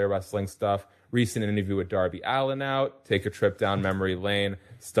Wrestling for all your wrestling stuff. Recent interview with Darby Allin out. Take a trip down memory lane.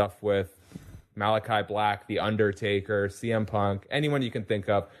 Stuff with Malachi Black, The Undertaker, CM Punk, anyone you can think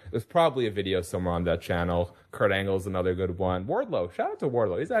of. There's probably a video somewhere on that channel. Kurt Angle's another good one. Wardlow. Shout out to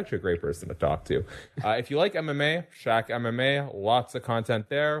Wardlow. He's actually a great person to talk to. If you like MMA, Shaq MMA, lots of content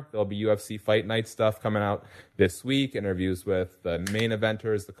there. There'll be UFC Fight Night stuff coming out this week. Interviews with the main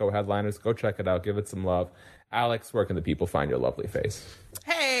eventers, the co-headliners. Go check it out. Give it some love. Alex, where can the people find your lovely face?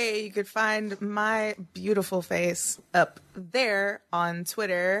 Hey, you could find my beautiful face up there on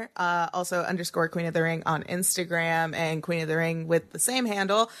Twitter. Also _Queen of the Ring on Instagram, and Queen of the Ring with the same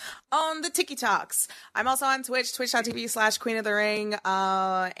handle on the TikToks. I'm also on Twitch, twitch.tv/Queen of the Ring.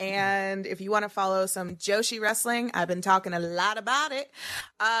 And if you want to follow some Joshi wrestling, I've been talking a lot about it.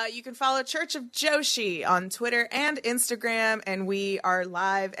 You can follow Church of Joshi on Twitter and Instagram. And we are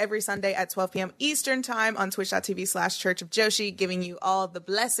live every Sunday at 12 p.m. Eastern time on twitch.tv/Church of Joshi, giving you all the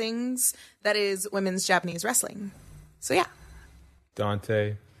blessings that is women's Japanese wrestling. So yeah.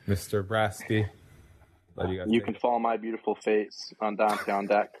 Dante, Mr. Brasky. You can follow my beautiful face on Dante on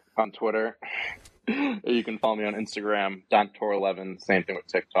Deck on Twitter. You can follow me on Instagram, Dantor11. Same thing with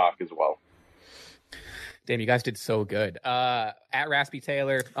TikTok as well. Damn, you guys did so good. At Raspy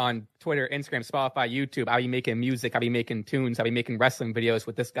Taylor on Twitter, Instagram, Spotify, YouTube. I'll be making music. I'll be making tunes. I'll be making wrestling videos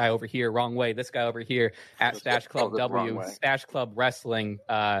with this guy over here, wrong way. This guy over here at Stache Club W, Stache Club Wrestling.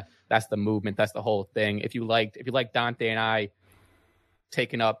 That's the movement. That's the whole thing. If you like Dante and I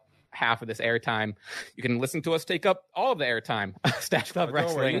taking up half of this airtime, you can listen to us take up all of the airtime. Stache Club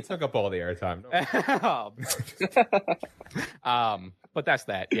Wrestling. Don't worry, you took up all the airtime. But that's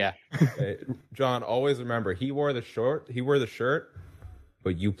that. Yeah. Okay. John, always remember, he wore the shirt,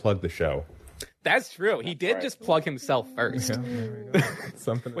 but you plugged the show. That's true. He did just plug himself first. Yeah,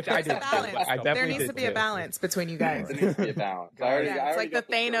 something which I did too. I definitely there needs to be a balance between you guys. There needs to be a balance. It's like the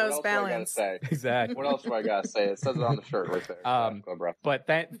Thanos balance. Exactly. What else do I gotta say? It says it on the shirt right there. But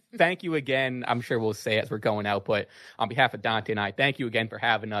thank you again. I'm sure we'll say it as we're going out, but on behalf of Dante and I, thank you again for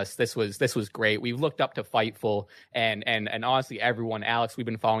having us. This was great. We've looked up to Fightful and honestly everyone. Alex, we've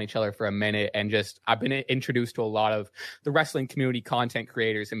been following each other for a minute, and I've been introduced to a lot of the wrestling community content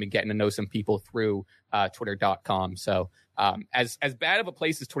creators and been getting to know some people through Twitter.com. So as bad of a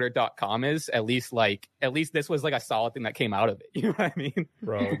place as Twitter.com is, at least this was like a solid thing that came out of it. You know what I mean?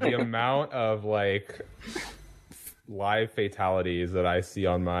 Bro, the amount of like live fatalities that I see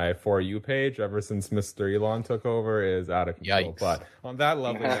on my For You page ever since Mr. Elon took over is out of control. Yikes. But on that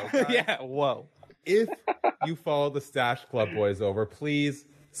lovely note, guys, yeah, whoa. if you follow the Stache Club boys over, please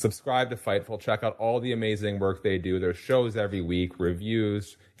subscribe to Fightful. Check out all the amazing work they do. There's shows every week,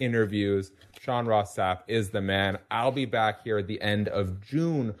 reviews, interviews. Sean Ross Sapp is the man. I'll be back here at the end of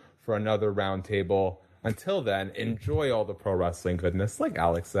June for another roundtable. Until then, enjoy all the pro wrestling goodness. Like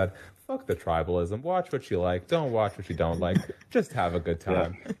Alex said, fuck the tribalism. Watch what you like. Don't watch what you don't like. Just have a good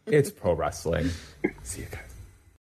time. It's pro wrestling. See you guys.